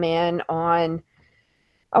to come in on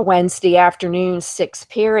a Wednesday afternoon, 6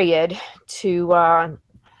 period, to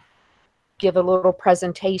give a little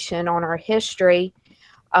presentation on our history.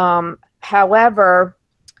 However,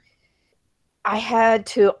 I had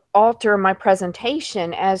to alter my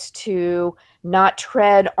presentation as to not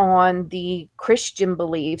tread on the Christian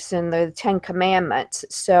beliefs and the 10 Commandments.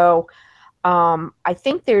 So I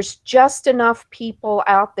think there's just enough people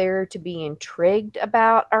out there to be intrigued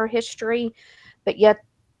about our history, but yet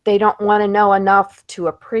they don't want to know enough to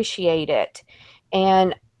appreciate it.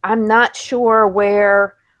 And I'm not sure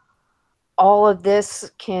where all of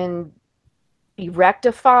this can be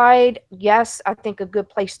rectified. Yes, I think a good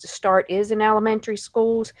place to start is in elementary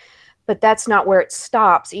schools, but that's not where it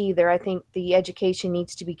stops either. I think the education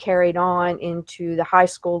needs to be carried on into the high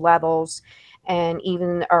school levels and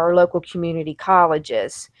even our local community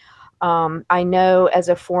colleges. I know as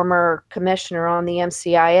a former commissioner on the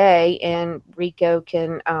MCIA, and Rico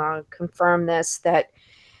can confirm this, that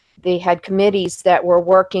they had committees that were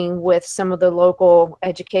working with some of the local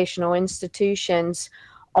educational institutions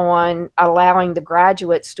on allowing the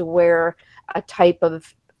graduates to wear a type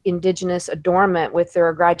of Indigenous adornment with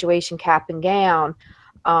their graduation cap and gown.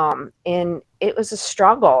 And it was a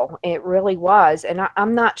struggle. It really was. And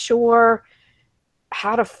I'm not sure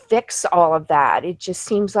how to fix all of that. It just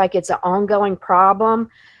seems like it's an ongoing problem,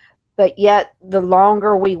 but yet the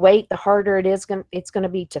longer we wait, the harder it's going to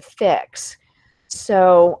be to fix.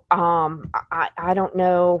 So I don't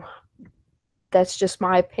know. That's just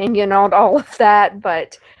my opinion on all of that,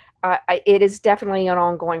 but it is definitely an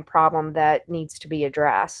ongoing problem that needs to be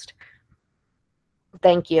addressed.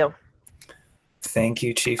 Thank you. Thank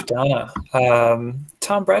you, Chief Donna.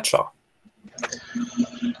 Tom Bradshaw.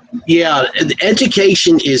 Yeah,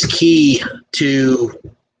 education is key to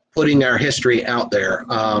putting our history out there.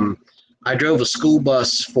 I drove a school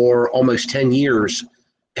bus for almost 10 years,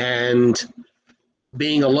 and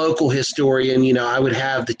being a local historian, you know, I would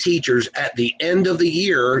have the teachers at the end of the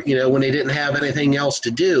year, you know, when they didn't have anything else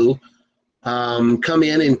to do, come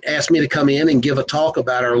in and ask me to come in and give a talk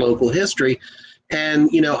about our local history. And,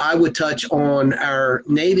 I would touch on our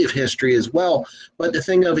native history as well. But the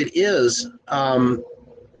thing of it is,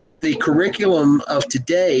 the curriculum of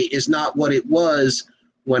today is not what it was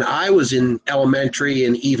when I was in elementary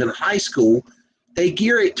and even high school. They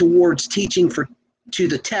gear it towards teaching to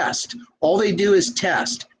the test. All they do is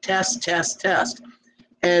test.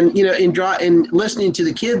 And, in listening to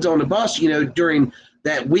the kids on the bus, during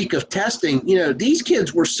that week of testing, these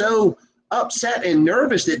kids were so upset and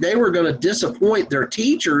nervous that they were going to disappoint their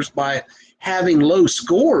teachers by having low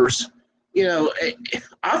scores.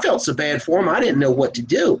 I felt so bad for them. I didn't know what to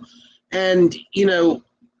do. And,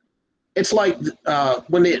 it's like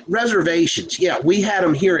when the reservations, we had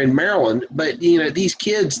them here in Maryland, but, these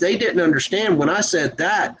kids, they didn't understand when I said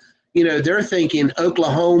that, they're thinking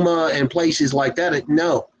Oklahoma and places like that.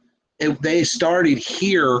 No, they started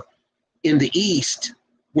here in the East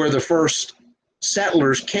where the first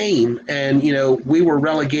settlers came, and, we were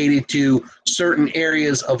relegated to certain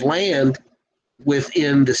areas of land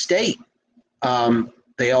within the state.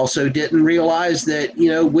 They also didn't realize that,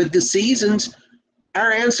 with the seasons,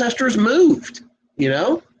 our ancestors moved.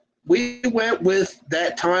 We went with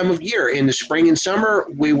that time of year. In the spring and summer,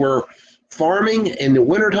 we were farming. In the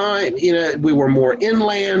wintertime, we were more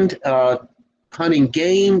inland, hunting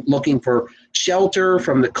game, looking for shelter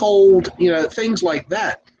from the cold, things like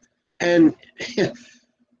that. And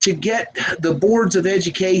to get the boards of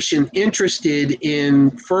education interested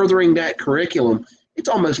in furthering that curriculum, it's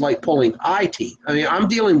almost like pulling eye teeth. I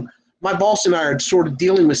mean, my boss and I are sort of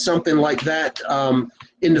dealing with something like that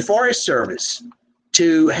in the Forest Service,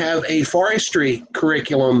 to have a forestry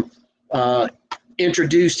curriculum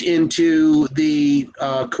introduced into the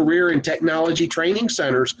career and technology training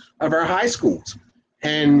centers of our high schools.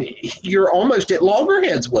 And you're almost at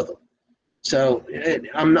loggerheads with them. So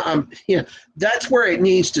that's where it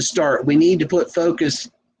needs to start. We need to put focus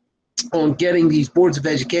on getting these boards of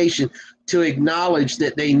education to acknowledge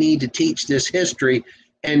that they need to teach this history,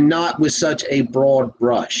 and not with such a broad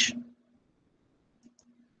brush.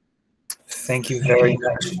 Thank you very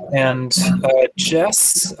much. And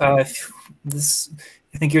Jess, I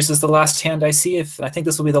think yours is the last hand I see. I think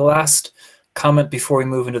this will be the last comment before we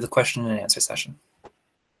move into the question and answer session.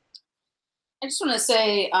 I just want to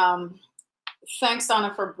say thanks,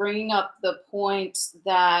 Donna, for bringing up the point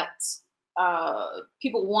that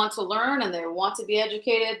people want to learn and they want to be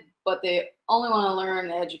educated, but they only want to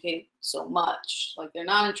learn and educate so much. Like, they're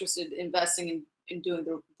not interested in investing in doing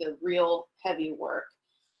the real heavy work.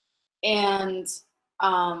 And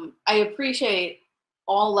I appreciate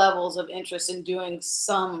all levels of interest in doing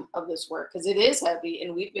some of this work, because it is heavy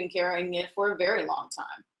and we've been carrying it for a very long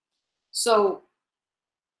time. So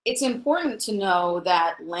it's important to know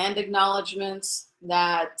that land acknowledgements,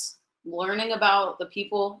 that learning about the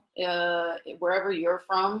people wherever you're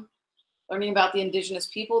from, learning about the indigenous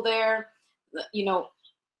people there,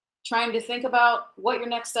 trying to think about what your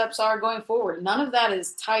next steps are going forward. None of that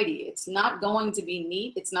is tidy. It's not going to be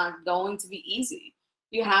neat. It's not going to be easy.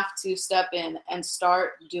 You have to step in and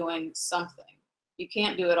start doing something. You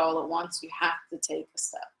can't do it all at once. You have to take a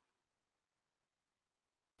step.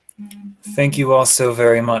 Thank you all so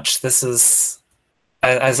very much. This is,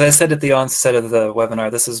 as I said at the onset of the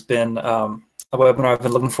webinar, this has been a webinar I've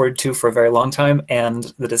been looking forward to for a very long time,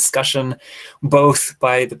 and the discussion both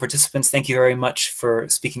by the participants, thank you very much for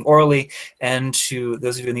speaking orally, and to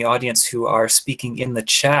those of you in the audience who are speaking in the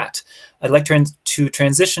chat. I'd like to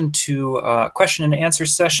transition to a question and answer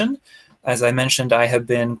session. As I mentioned, I have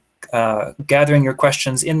been gathering your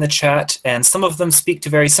questions in the chat, and some of them speak to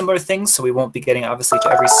very similar things, so we won't be getting obviously to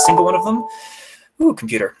every single one of them. Ooh,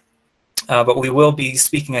 computer. But we will be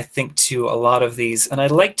speaking, I think, to a lot of these. And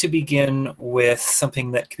I'd like to begin with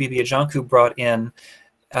something that Kibibi Ajanku brought in.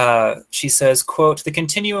 She says, quote, "The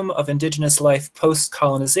continuum of indigenous life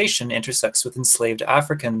post-colonization intersects with enslaved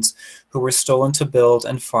Africans who were stolen to build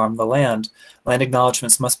and farm the land. Land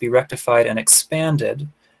acknowledgements must be rectified and expanded."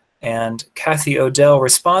 And Kathy Odell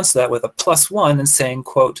responds to that with a +1 and saying,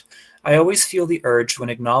 quote, "I always feel the urge when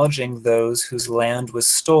acknowledging those whose land was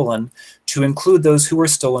stolen to include those who were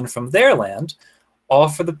stolen from their land, all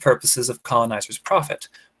for the purposes of colonizers' profit.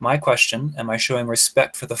 My question, am I showing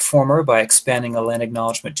respect for the former by expanding a land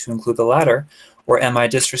acknowledgement to include the latter, or am I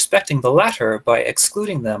disrespecting the latter by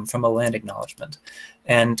excluding them from a land acknowledgement?"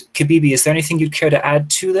 And Kibibi, is there anything you'd care to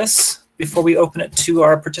add to this before we open it to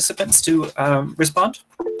our participants to respond?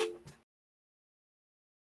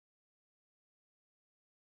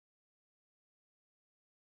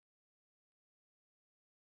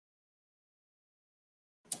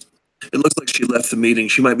 It looks like she left the meeting.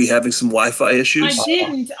 She might be having some Wi-Fi issues. I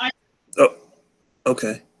didn't. Oh,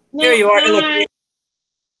 okay. There you are.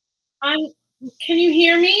 Hi. Can you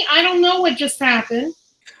hear me? I don't know what just happened.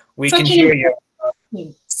 We can hear you.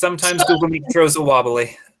 Sometimes Google Meet throws a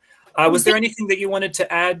wobbly. Was there anything that you wanted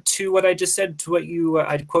to add to what I just said, to what you,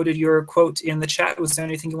 I quoted your quote in the chat. Was there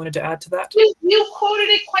anything you wanted to add to that? You quoted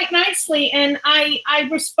it quite nicely, and I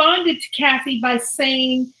responded to Kathy by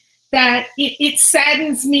saying that it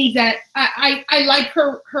saddens me that I like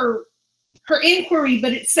her inquiry,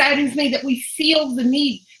 but it saddens me that we feel the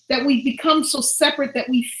need, that we've become so separate that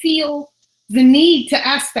we feel the need to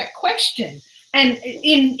ask that question, and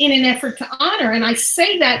in an effort to honor. And I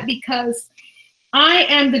say that because I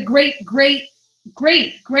am the great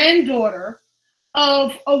granddaughter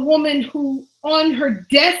of a woman who on her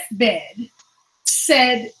deathbed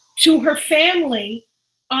said to her family,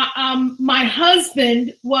 my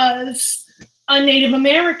husband was a Native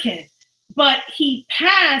American, but he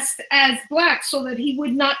passed as Black so that he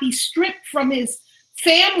would not be stripped from his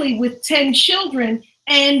family with 10 children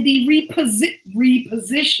and be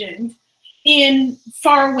repositioned in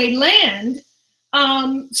faraway land.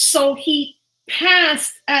 So he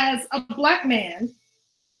passed as a Black man.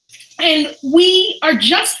 And we are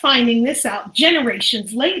just finding this out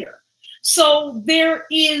generations later. So there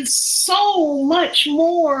is so much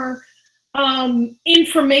more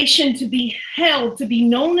information to be held, to be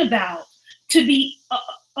known about, to be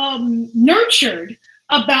nurtured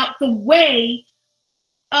about the way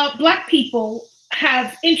Black people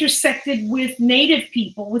have intersected with Native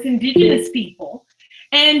people, with Indigenous people.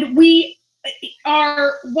 And we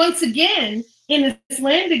are, once again, in this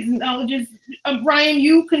land acknowledges, Brian,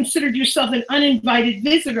 you considered yourself an uninvited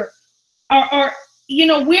visitor. You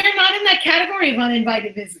know, we're not in that category of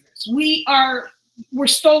uninvited visitors. We're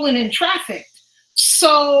stolen and trafficked.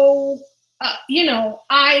 So, you know,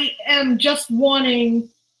 I am just wanting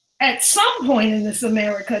at some point in this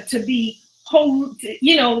America to be whole,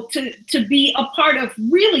 you know, to be a part of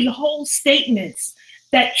really whole statements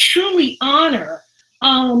that truly honor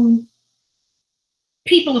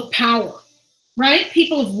people of power, right?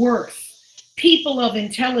 People of worth, people of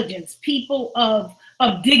intelligence, people of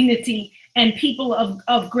dignity, and people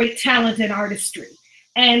of great talent and artistry.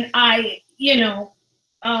 And you know,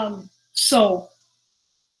 so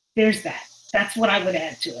there's that. That's what I would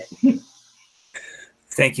add to it.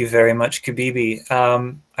 Thank you very much, Kabibi.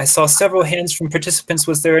 I saw several hands from participants.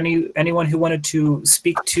 Was there anyone who wanted to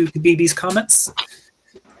speak to Kabibi's comments?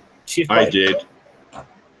 Chief I did.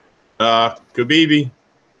 Kabibi,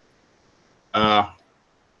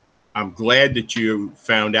 I'm glad that you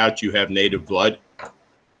found out you have Native blood.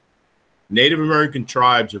 Native American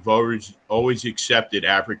tribes have always accepted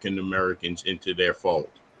African Americans into their fold.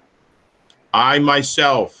 I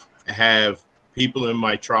myself have people in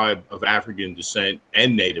my tribe of African descent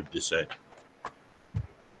and Native descent.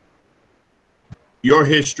 Your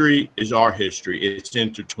history is our history. It's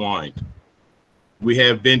intertwined. We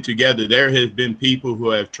have been together. There have been people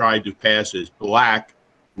who have tried to pass as Black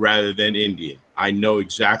rather than Indian. I know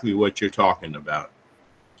exactly what you're talking about.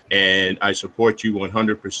 And I support you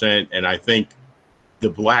 100%. And I think the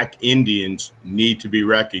Black Indians need to be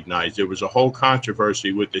recognized. There was a whole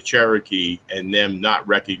controversy with the Cherokee and them not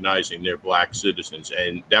recognizing their Black citizens.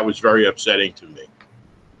 And that was very upsetting to me.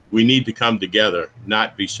 We need to come together,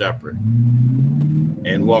 not be separate.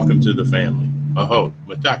 And welcome to the family. Aho,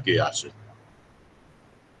 Matakiyasa.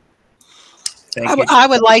 I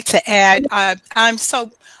would like to add, I'm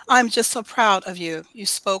just so proud of you. You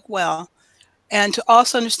spoke well. And to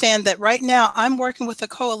also understand that right now I'm working with a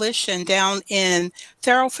coalition down in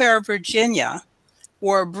Thoroughfare, Virginia,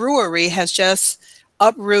 where a brewery has just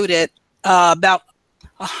uprooted about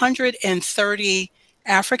 130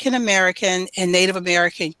 African American and Native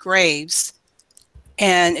American graves.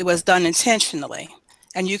 And it was done intentionally.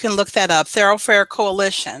 And you can look that up, Thoroughfare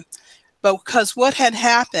Coalition. But because what had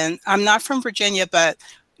happened, I'm not from Virginia, but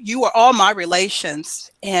you are all my relations.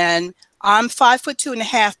 And I'm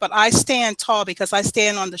 5'2.5", but I stand tall because I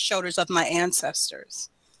stand on the shoulders of my ancestors.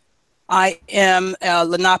 I am a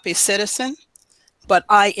Lenape citizen, but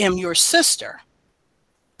I am your sister.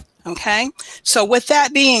 Okay? So with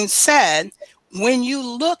that being said, when you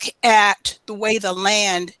look at the way the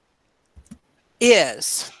land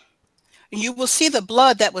is, you will see the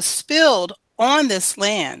blood that was spilled on this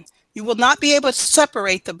land. You will not be able to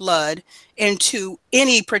separate the blood into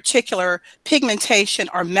any particular pigmentation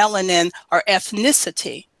or melanin or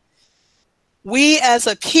ethnicity. We as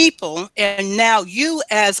a people, and now you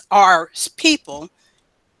as our people,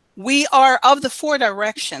 we are of the four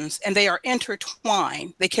directions and they are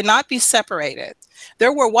intertwined. They cannot be separated.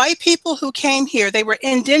 There were white people who came here. They were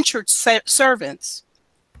indentured servants.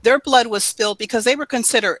 Their blood was spilled because they were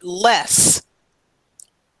considered less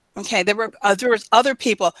Okay, there was other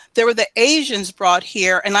people. There were the Asians brought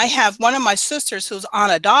here, and I have one of my sisters who's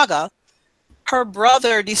Onondaga. Her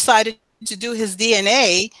brother decided to do his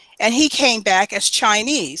DNA, and he came back as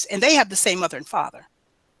Chinese, and they have the same mother and father.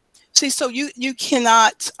 See, so you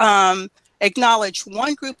cannot acknowledge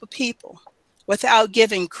one group of people without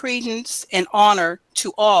giving credence and honor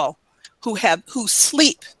to all who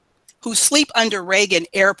sleep under Reagan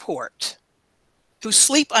Airport, who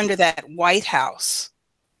sleep under that White House.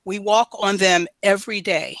 We walk on them every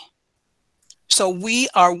day. So we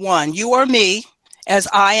are one. You are me, as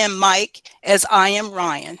I am Mike, as I am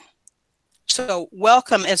Ryan. So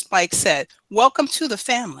welcome, as Mike said, welcome to the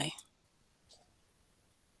family.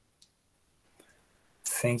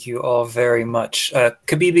 Thank you all very much.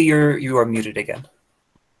 Kabibi, you are muted again.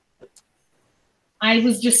 I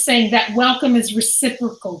was just saying that welcome is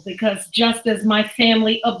reciprocal, because just as my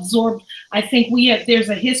family absorbed, I think there's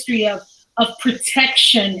a history of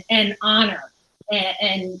protection and honor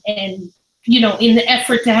and you know, in the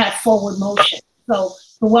effort to have forward motion. So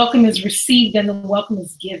the welcome is received and the welcome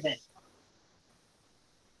is given.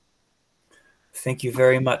 Thank you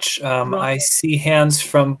very much. I see hands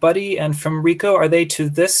from Buddy and from Rico. Are they to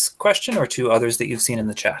this question or to others that you've seen in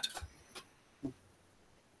the chat?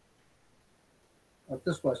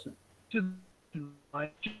 This question. To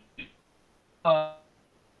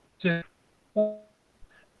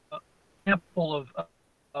example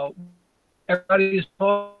of everybody is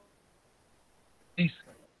told these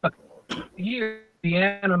years the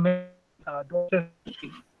anime at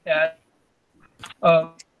a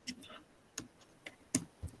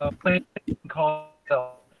place called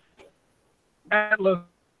Atlas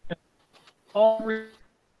all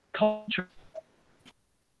culture.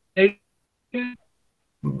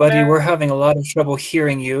 Buddy, we're having a lot of trouble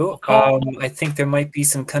hearing you. I think there might be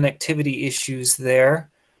some connectivity issues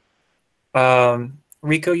there.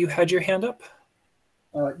 Rico, you had your hand up?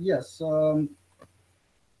 Yes. You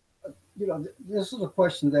know, this is a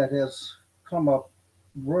question that has come up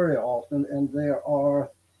very often, and there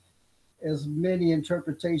are as many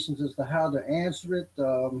interpretations as to how to answer it.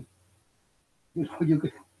 You know,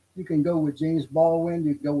 you can go with James Baldwin,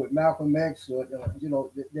 you can go with Malcolm X, or, you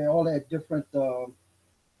know, they all had different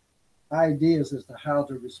ideas as to how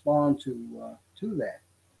to respond to that.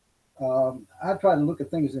 I try to look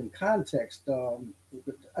at things in context. I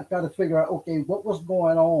try to figure out, okay, what was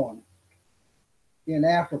going on in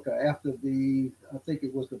Africa after I think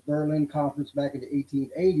it was the Berlin Conference back in the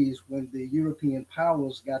 1880s, when the European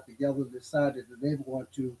powers got together and decided that they were going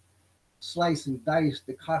to slice and dice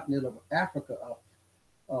the continent of Africa up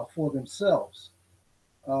for themselves.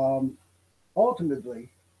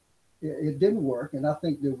 Ultimately, it didn't work, and I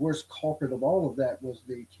think the worst culprit of all of that was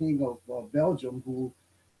the King of Belgium, who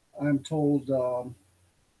I'm told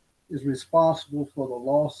is responsible for the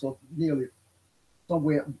loss of nearly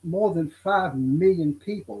somewhere more than 5 million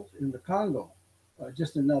people in the Congo,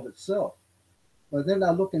 just in and of itself. But then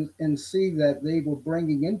I look and see that they were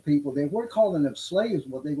bringing in people. They weren't calling them slaves,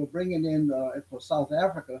 but they were bringing in, for South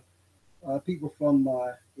Africa, people from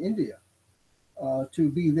India to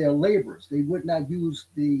be their laborers. They would not use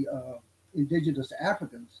the indigenous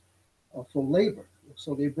Africans for labor.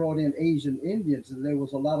 So they brought in Asian Indians, and there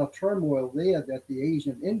was a lot of turmoil there that the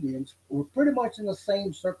Asian Indians were pretty much in the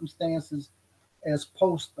same circumstances as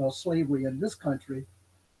post-slavery in this country.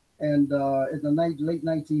 And in the late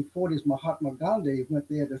 1940s, Mahatma Gandhi went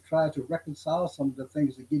there to try to reconcile some of the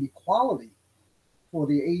things to get equality for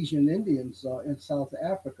the Asian Indians in South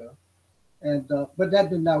Africa. And but that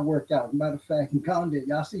did not work out. Matter of fact, Gandhi,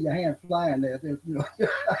 I see your hand flying there. You know,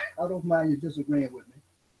 I don't mind you disagreeing with me.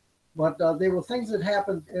 But there were things that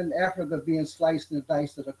happened in Africa being sliced and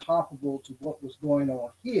diced that are comparable to what was going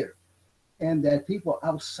on here. And that people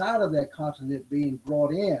outside of that continent being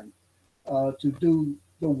brought in to do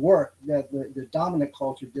the work that the dominant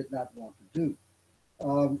culture did not want to do.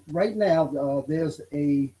 Right now, there's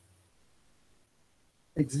a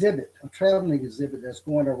traveling exhibit that's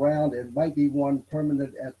going around, and might be one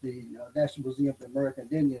permanent at the National Museum of the American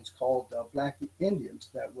Indians, called Black Indians,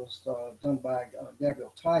 that was done by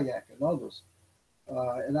Gabriel Tyack and others.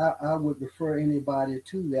 And I would refer anybody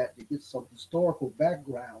to that to get some historical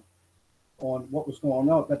background on what was going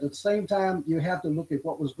on. But at the same time, you have to look at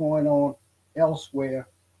what was going on elsewhere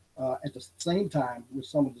at the same time, with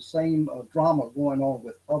some of the same drama going on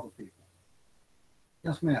with other people.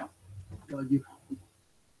 Yes, ma'am.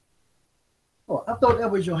 Oh, I thought that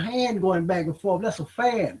was your hand going back and forth. That's a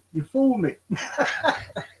fan. You fooled me.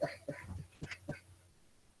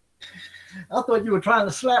 I thought you were trying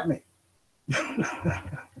to slap me.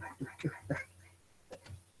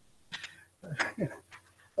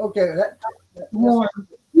 Okay.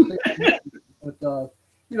 But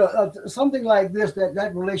you know, something like this,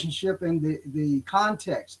 that relationship and the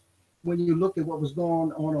context, when you look at what was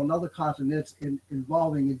going on other continents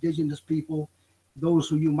involving indigenous people, those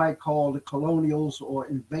who you might call the colonials or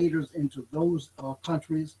invaders into those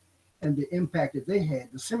countries, and the impact that they had,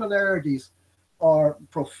 the similarities are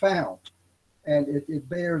profound, and it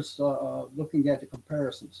bears looking at the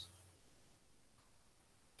comparisons.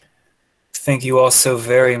 Thank you all so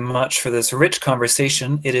very much for this rich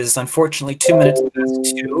conversation. It is unfortunately 2 minutes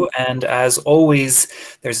past 2, and as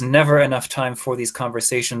always, there's never enough time for these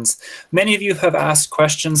conversations. Many of you have asked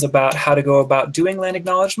questions about how to go about doing land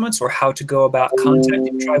acknowledgements or how to go about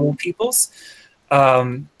contacting tribal peoples.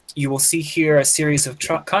 You will see here a series of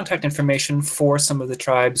contact information for some of the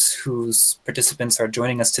tribes whose participants are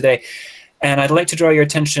joining us today. And I'd like to draw your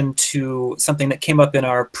attention to something that came up in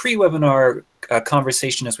our pre-webinar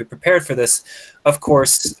conversation as we prepared for this. Of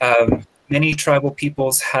course, many tribal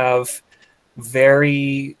peoples have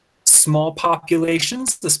very small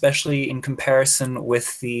populations, especially in comparison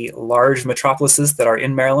with the large metropolises that are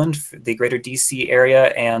in Maryland, the greater DC area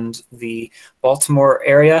and the Baltimore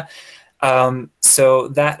area. So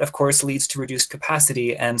that, of course, leads to reduced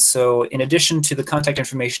capacity. And so in addition to the contact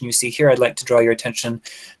information you see here, I'd like to draw your attention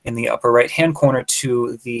in the upper right-hand corner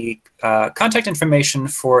to the contact information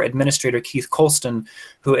for Administrator Keith Colston,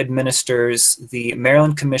 who administers the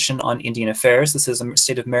Maryland Commission on Indian Affairs. This is a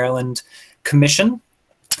state of Maryland commission.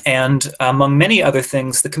 And among many other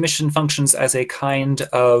things, the commission functions as a kind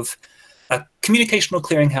of a communicational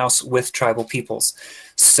clearinghouse with tribal peoples.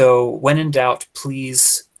 So when in doubt,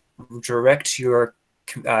 please direct your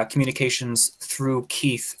communications through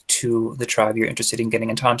Keith to the tribe you're interested in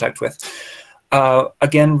getting in contact with.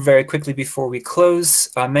 Again, very quickly before we close,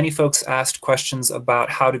 many folks asked questions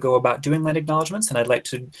about how to go about doing land acknowledgements, and I'd like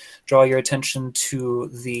to draw your attention to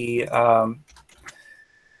the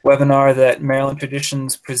webinar that Maryland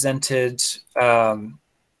Traditions presented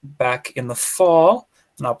back in the fall.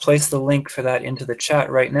 And I'll place the link for that into the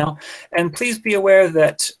chat right now. And please be aware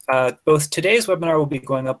that both today's webinar will be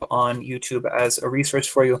going up on YouTube as a resource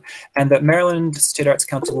for you, and that Maryland State Arts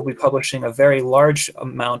Council will be publishing a very large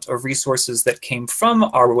amount of resources that came from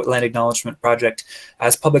our Land Acknowledgement project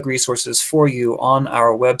as public resources for you on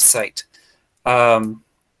our website.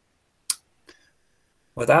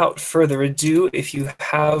 Without further ado, if you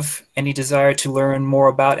have any desire to learn more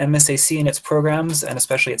about MSAC and its programs, and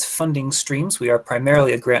especially its funding streams, we are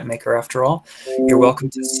primarily a grant maker after all, you're welcome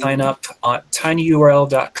to sign up on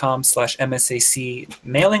tinyurl.com/MSAC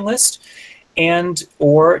mailing list, and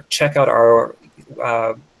or check out our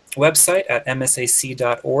website at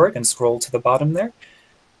msac.org and scroll to the bottom there.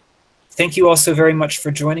 Thank you all so very much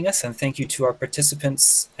for joining us, and thank you to our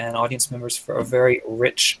participants and audience members for a very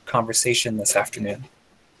rich conversation this afternoon.